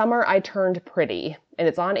 The Summer I Turned Pretty, and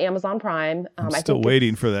it's on Amazon Prime. I'm still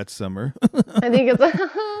waiting for that summer. I think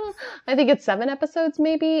it's 7 episodes,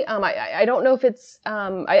 maybe. I don't know if it's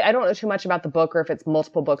I don't know too much about the book or if it's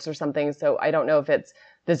multiple books or something. So I don't know if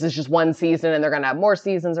this is just one season and they're gonna have more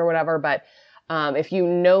seasons or whatever. But if you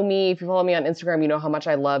know me, if you follow me on Instagram, you know how much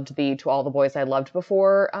I loved the To All the Boys I Loved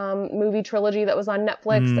Before movie trilogy that was on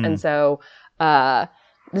Netflix, and so.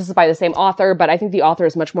 This is by the same author, but I think the author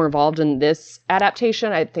is much more involved in this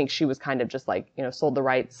adaptation. I think she was kind of just sold the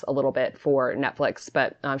rights a little bit for Netflix,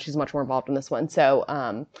 but she's much more involved in this one. So,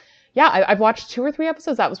 I've watched 2 or 3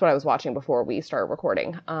 episodes. That was what I was watching before we started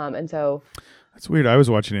recording. And so. That's weird. I was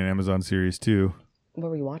watching an Amazon series too. What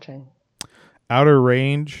were you watching? Outer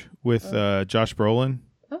Range with Josh Brolin.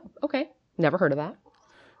 Oh, okay. Never heard of that.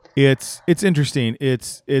 It's interesting.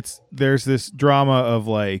 There's this drama of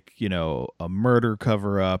a murder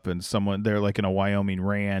cover up and they're in a Wyoming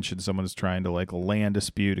ranch and someone's trying to a land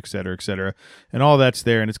dispute, et cetera, and all that's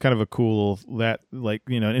there. And it's kind of a cool an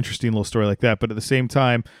interesting little story like that. But at the same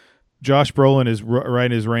time, Josh Brolin is right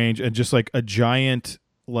in his range and just a giant,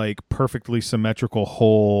 perfectly symmetrical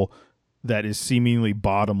hole that is seemingly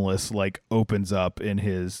bottomless, opens up in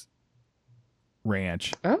his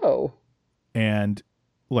ranch. Oh. And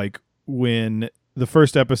when the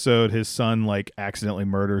first episode, his son accidentally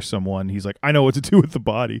murders someone, he's like, I know what to do with the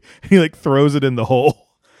body. And he throws it in the hole.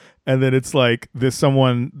 And then it's this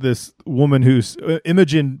woman who's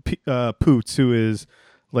Imogen Poots, who is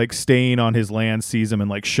staying on his land, sees him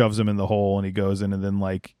and shoves him in the hole, and he goes in, and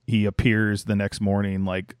then he appears the next morning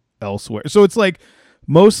elsewhere. So it's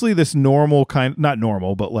mostly this normal not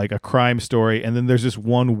normal, but a crime story. And then there's this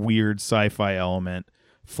one weird sci-fi element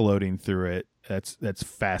floating through it. That's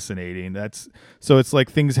fascinating. So it's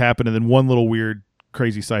things happen and then one little weird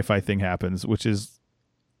crazy sci-fi thing happens, which is,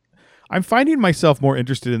 I'm finding myself more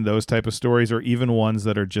interested in those type of stories, or even ones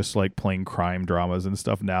that are just plain crime dramas and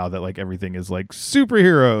stuff now that everything is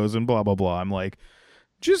superheroes and blah blah blah. I'm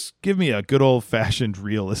just give me a good old fashioned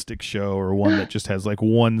realistic show, or one that just has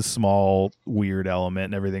one small weird element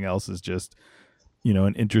and everything else is just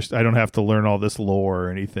an interest. I don't have to learn all this lore or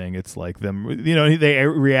anything. It's them, they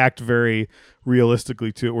react very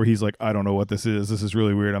realistically to it, where he's I don't know what this is. This is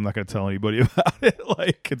really weird. I'm not going to tell anybody about it.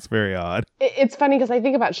 It's very odd. It's funny because I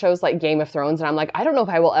think about shows like Game of Thrones, and I'm I don't know if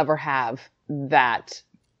I will ever have that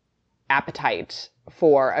appetite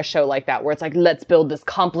for a show like that, where it's let's build this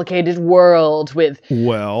complicated world with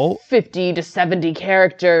 50 to 70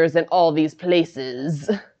 characters and all these places.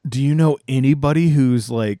 Do you know anybody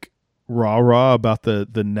who's rah about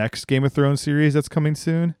the next Game of Thrones series that's coming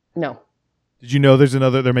soon? No. Did you know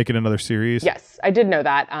they're making another series? Yes, I did know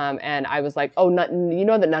that. And I was that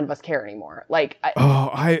none of us care anymore.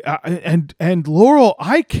 And Laurel,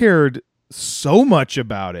 I cared so much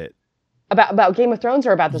about it. About Game of Thrones,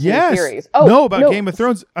 or about this new series? Oh, no, about Game of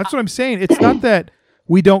Thrones. That's what I'm saying. It's not that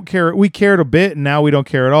we don't care. We cared a bit, and now we don't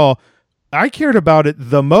care at all. I cared about it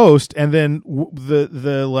the most, and then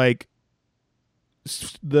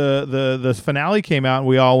the finale came out, and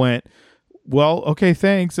we all went, well, okay,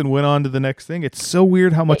 thanks, and went on to the next thing. It's so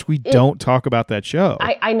weird how much we don't talk about that show.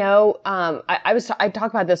 I know. I talk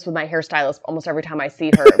about this with my hairstylist almost every time I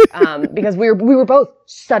see her, because we were both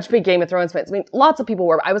such big Game of Thrones fans. I mean, lots of people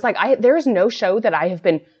were. I was there is no show that I have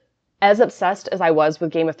been as obsessed as I was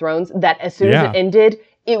with Game of Thrones, that as soon as it ended,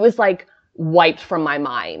 it was wiped from my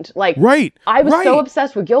mind. Right. I was so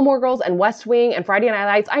obsessed with Gilmore Girls and West Wing and Friday Night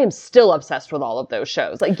Lights. I am still obsessed with all of those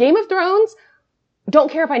shows. Game of Thrones,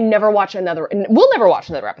 don't care if I never watch another, and we'll never watch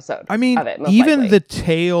another episode. I mean, of it, even likely. the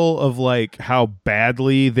tale of like how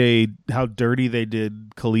dirty they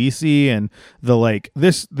did Khaleesi, and the like,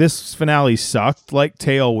 this finale sucked. Like,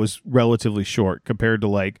 tale was relatively short compared to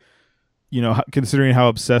like, you know, considering how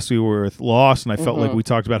obsessed we were with Lost, and I felt like we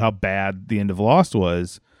talked about how bad the end of Lost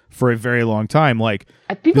was for a very long time. Like,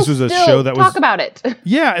 this was a show that talk about it.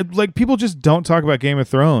 Yeah, like people just don't talk about Game of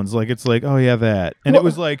Thrones. Like, it's like, oh yeah, that, and it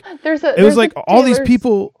was like all these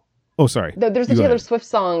people. Oh, sorry. There's a Taylor Swift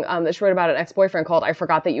song that she wrote about an ex-boyfriend called "I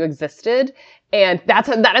Forgot That You Existed," and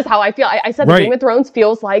that is how I feel. I said that Game of Thrones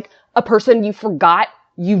feels like a person you forgot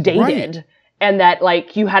you dated, and that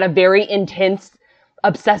like you had a very intense,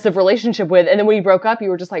 obsessive relationship with, and then when you broke up, you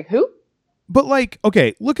were just like, who? But like,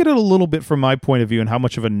 okay, look at it a little bit from my point of view and how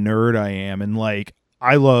much of a nerd I am. And like,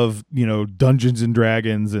 I love, you know, Dungeons and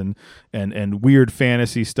Dragons and weird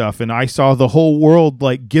fantasy stuff. And I saw the whole world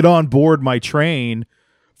like get on board my train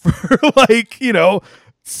for like, you know,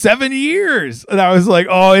 7 years. And I was like,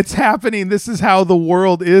 oh, it's happening. This is how the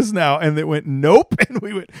world is now. And it went, nope. And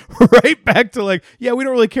we went right back to like, yeah, we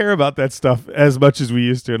don't really care about that stuff as much as we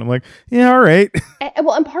used to. And I'm like, yeah, all right.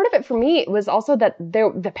 And part of it for me was also that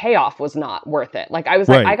the payoff was not worth it. Like, I was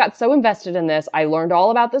like, I got so invested in this. I learned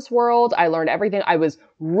all about this world. I learned everything. I was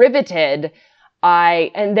riveted.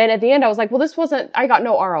 And then at the end, I was like, well, I got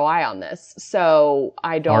no ROI on this. So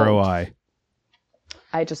I don't. ROI.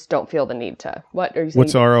 I just don't feel the need to. What are you saying?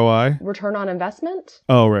 What's ROI? Return on investment?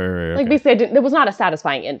 Oh, right. Like, basically, it was not a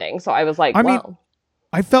satisfying ending. So I was like, I mean,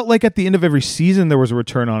 I felt like at the end of every season, there was a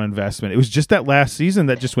return on investment. It was just that last season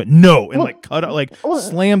that just went, no, and cut out,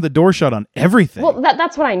 slammed the door shut on everything. Well,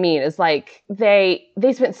 that's what I mean, is like, they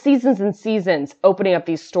spent seasons and seasons opening up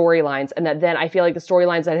these storylines, and then I feel like the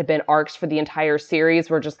storylines that had been arcs for the entire series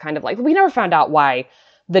were just kind of like, we never found out why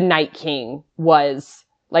the Night King was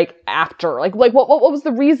like after, like what was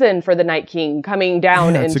the reason for the Night King coming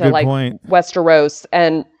down into like point. Westeros,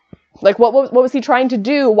 and like what was he trying to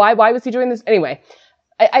do? Why was he doing this anyway?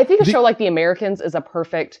 I think a show like The Americans is a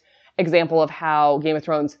perfect example of how Game of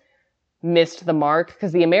Thrones missed the mark,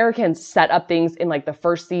 because The Americans set up things in like the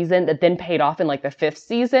first season that then paid off in like the 5th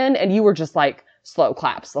season, and you were just like slow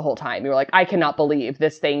claps the whole time. You were like, I cannot believe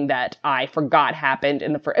this thing that I forgot happened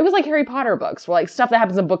in the first. It was like Harry Potter books, where like stuff that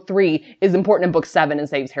happens in book 3 is important in book 7 and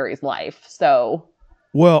saves Harry's life. So,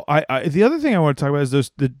 well, I the other thing I want to talk about is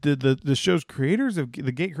the show's creators of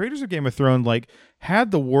creators of Game of Thrones like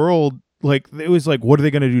had the world. Like, it was like, what are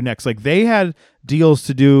they going to do next? Like, they had deals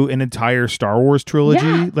to do an entire Star Wars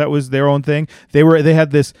trilogy. That was their own thing. They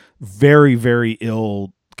had this very, very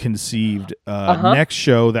ill conceived next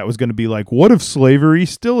show that was going to be like, what if slavery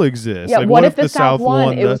still exists? Yeah, like, what if the South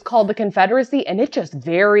won? It was called the Confederacy, and it just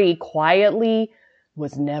very quietly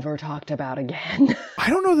was never talked about again. I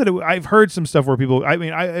don't know that I've heard some stuff where people,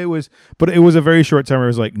 it was a very short time where it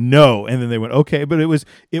was like, no. And then they went, okay, but it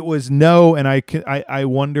was no. And I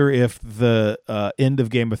wonder if the end of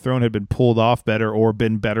Game of Thrones had been pulled off better or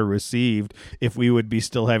been better received, if we would be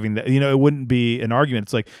still having that, it wouldn't be an argument.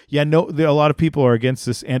 It's like, yeah, no, a lot of people are against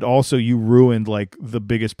this. And also you ruined like the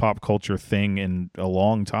biggest pop culture thing in a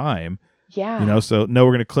long time. Yeah. So no,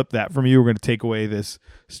 we're going to clip that from you. We're going to take away this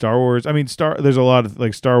Star Wars. I mean, there's a lot of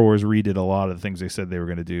like Star Wars redid a lot of the things they said they were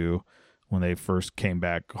going to do when they first came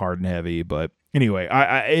back hard and heavy. But anyway,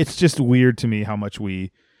 it's just weird to me how much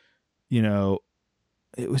we, it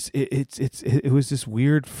was this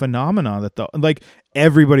weird phenomenon that like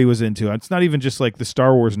everybody was into. It's not even just like the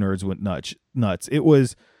Star Wars nerds went nuts. It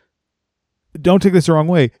was, don't take this the wrong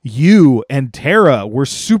way, you and Tara were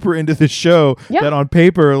super into this show that on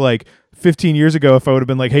paper, like 15 years ago, if I would have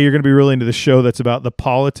been like, hey, you're going to be really into the show that's about the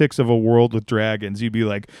politics of a world with dragons, you'd be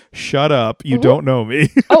like, shut up, you don't know me.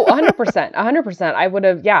 Oh, 100%. I would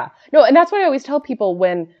have, yeah. No, and that's what I always tell people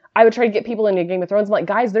when I would try to get people into Game of Thrones. I'm like,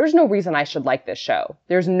 guys, there's no reason I should like this show.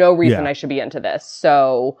 There's no reason I should be into this.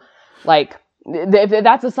 So, like,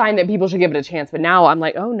 that's a sign that people should give it a chance. But now I'm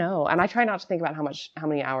like, oh no. And I try not to think about how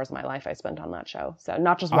many hours of my life I spent on that show. So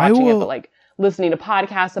not just watching it, but like listening to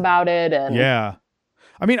podcasts about it. And yeah.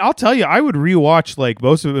 I mean, I'll tell you, I would rewatch like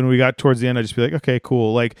most of it when we got towards the end. I'd just be like, okay,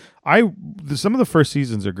 cool. Like some of the first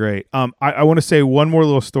seasons are great. I want to say one more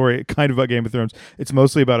little story kind of about Game of Thrones. It's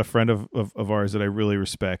mostly about a friend of ours that I really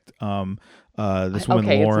respect. This woman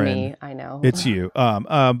Lauren. It's me. I know. It's you.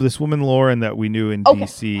 This woman Lauren that we knew in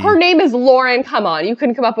DC. Her name is Lauren. Come on, you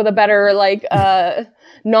couldn't come up with a better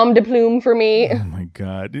nom de plume for me. Oh my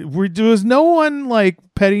God, was no one like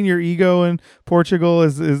petting your ego in Portugal?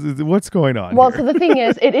 Is what's going on? Well, here? So the thing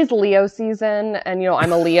is, it is Leo season, and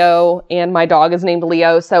I'm a Leo, and my dog is named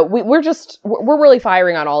Leo, so we're really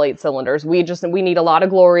firing on all 8 cylinders. We need a lot of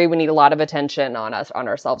glory. We need a lot of attention on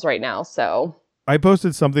ourselves right now. So. I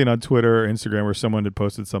posted something on Twitter or Instagram where someone had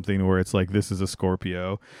posted something where it's like, this is a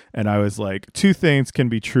Scorpio. And I was like, 2 things can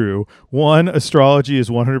be true. 1, astrology is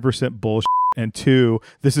 100% bullshit. And 2,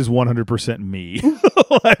 this is 100% me.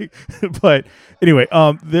 But anyway,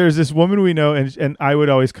 there's this woman we know, and I would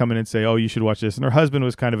always come in and say, oh, you should watch this. And her husband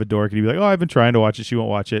was kind of a dork. And he'd be like, oh, I've been trying to watch it. She won't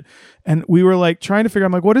watch it. And we were like trying to figure out,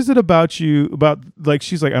 I'm like, what is it about you?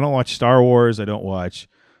 She's like, I don't watch Star Wars. I don't watch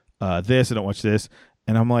this. I don't watch this.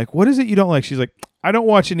 And I'm like, what is it you don't like? She's like, I don't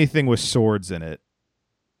watch anything with swords in it.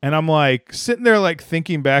 And I'm like sitting there like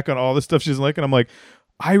thinking back on all the stuff she's like, and I'm like,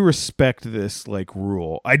 I respect this like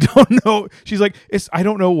rule. I don't know. She's like, I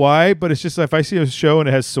don't know why, but it's just if I see a show and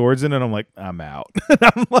it has swords in it, I'm like, I'm out. And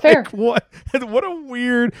I'm like, fair. What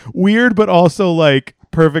a weird, but also like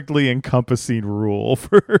perfectly encompassing rule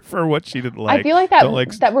for what she didn't like. I feel like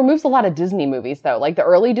that removes a lot of Disney movies though. Like the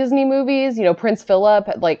early Disney movies, Prince Philip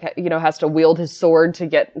has to wield his sword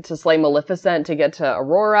to slay Maleficent to get to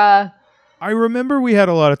Aurora. I remember we had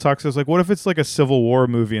a lot of talks. I was like, what if it's like a Civil War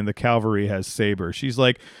movie and the cavalry has saber? She's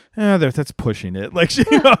like, that's pushing it. Like,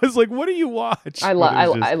 I was like, what do you watch? I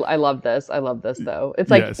love this. I love this though. It's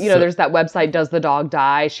like, there's that website, Does the Dog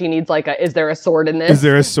Die? She needs is there a sword in this? Is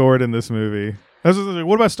there a sword in this movie? I was like,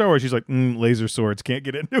 what about Star Wars? She's like, laser swords, can't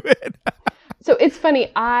get into it. So it's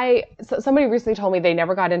funny. Somebody recently told me they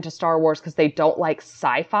never got into Star Wars because they don't like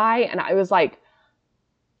sci-fi. And I was like,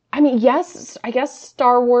 I mean, yes, I guess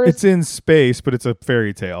Star Wars. It's in space, but it's a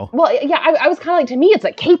fairy tale. Well, yeah, I was kind of like, to me, it's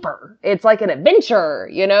a caper. It's like an adventure,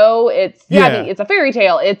 It's, I mean, it's a fairy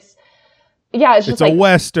tale. It's just a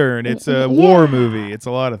Western. It's a war movie. It's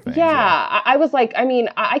a lot of things. Yeah. I was like, I mean,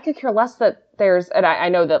 I could care less that there's, and I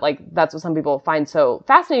know that like, that's what some people find so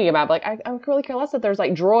fascinating about, but like, I really care less that there's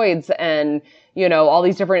like droids and, all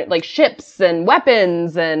these different like ships and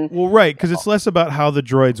weapons and. Well, right. Cause it's less about how the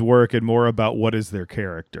droids work and more about what is their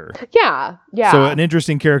character. Yeah. Yeah. So an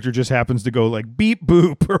interesting character just happens to go like beep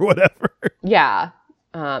boop or whatever. Yeah.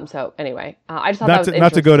 So anyway, I just thought that was interesting.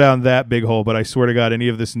 Not to go down that big hole, but I swear to God, any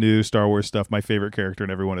of this new Star Wars stuff, my favorite character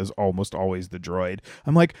in everyone is almost always the droid.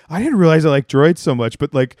 I'm like, I didn't realize I like droids so much,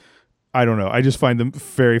 but like, I don't know. I just find them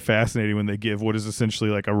very fascinating when they give what is essentially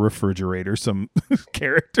like a refrigerator some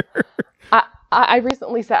character. I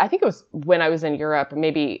recently said, I think it was when I was in Europe,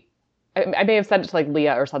 maybe I may have said it to like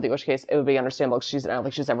Leah or something, in which case it would be understandable because I don't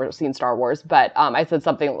think she's ever seen Star Wars. But I said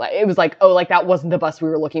something like, it was like, oh, like that wasn't the bus we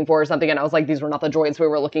were looking for or something. And I was like, these were not the droids we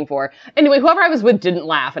were looking for. Anyway, whoever I was with didn't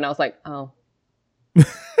laugh. And I was like, oh.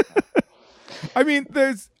 I mean,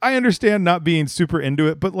 I understand not being super into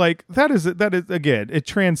it, but like that is again, it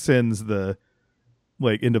transcends the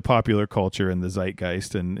like into popular culture and the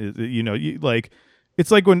zeitgeist. And it's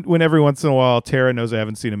like when every once in a while Tara knows I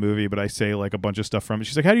haven't seen a movie, but I say like a bunch of stuff from it.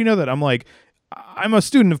 She's like, how do you know that? I'm like, I'm a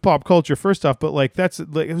student of pop culture first off, but like that's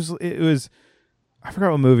like it was I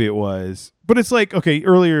forgot what movie it was, but it's like, okay,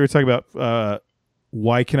 earlier you were talking about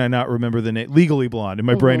why can I not remember the name? Legally Blonde. In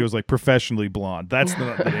my brain, it was like Professionally Blonde. That's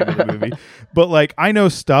not the name of the movie. But like, I know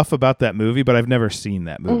stuff about that movie, but I've never seen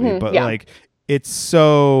that movie. But like, it's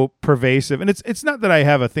so pervasive, and it's not that I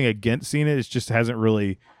have a thing against seeing it. It just hasn't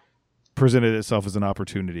really presented itself as an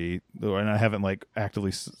opportunity, and I haven't like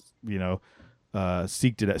actively, seeked it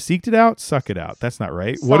out. Seeked it out? Suck it out. That's not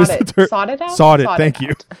right. What is the term? Sought it out? Sought it. Thank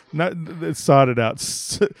you. Not sought it out.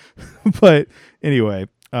 But anyway.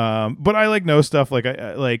 But I like know stuff like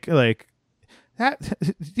I like that.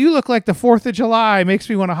 You look like the 4th of July makes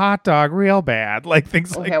me want a hot dog real bad. Like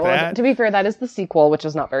things like that. To be fair, that is the sequel, which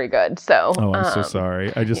is not very good. So. Oh, I'm so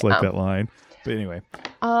sorry. I just like that line. But anyway.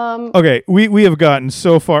 Okay, we have gotten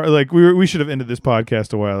so far. Like we should have ended this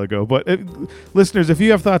podcast a while ago. But listeners, if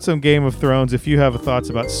you have thoughts on Game of Thrones, if you have thoughts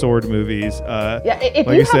about sword movies, if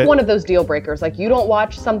like you have one of those deal breakers, like you don't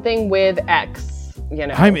watch something with X.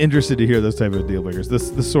 I'm interested to hear those type of deal breakers.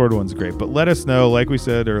 The sword one's great, but let us know, like we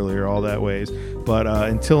said earlier, all that ways. But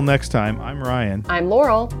until next time, I'm Ryan. I'm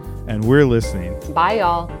Laurel. And we're listening. Bye,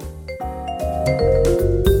 y'all.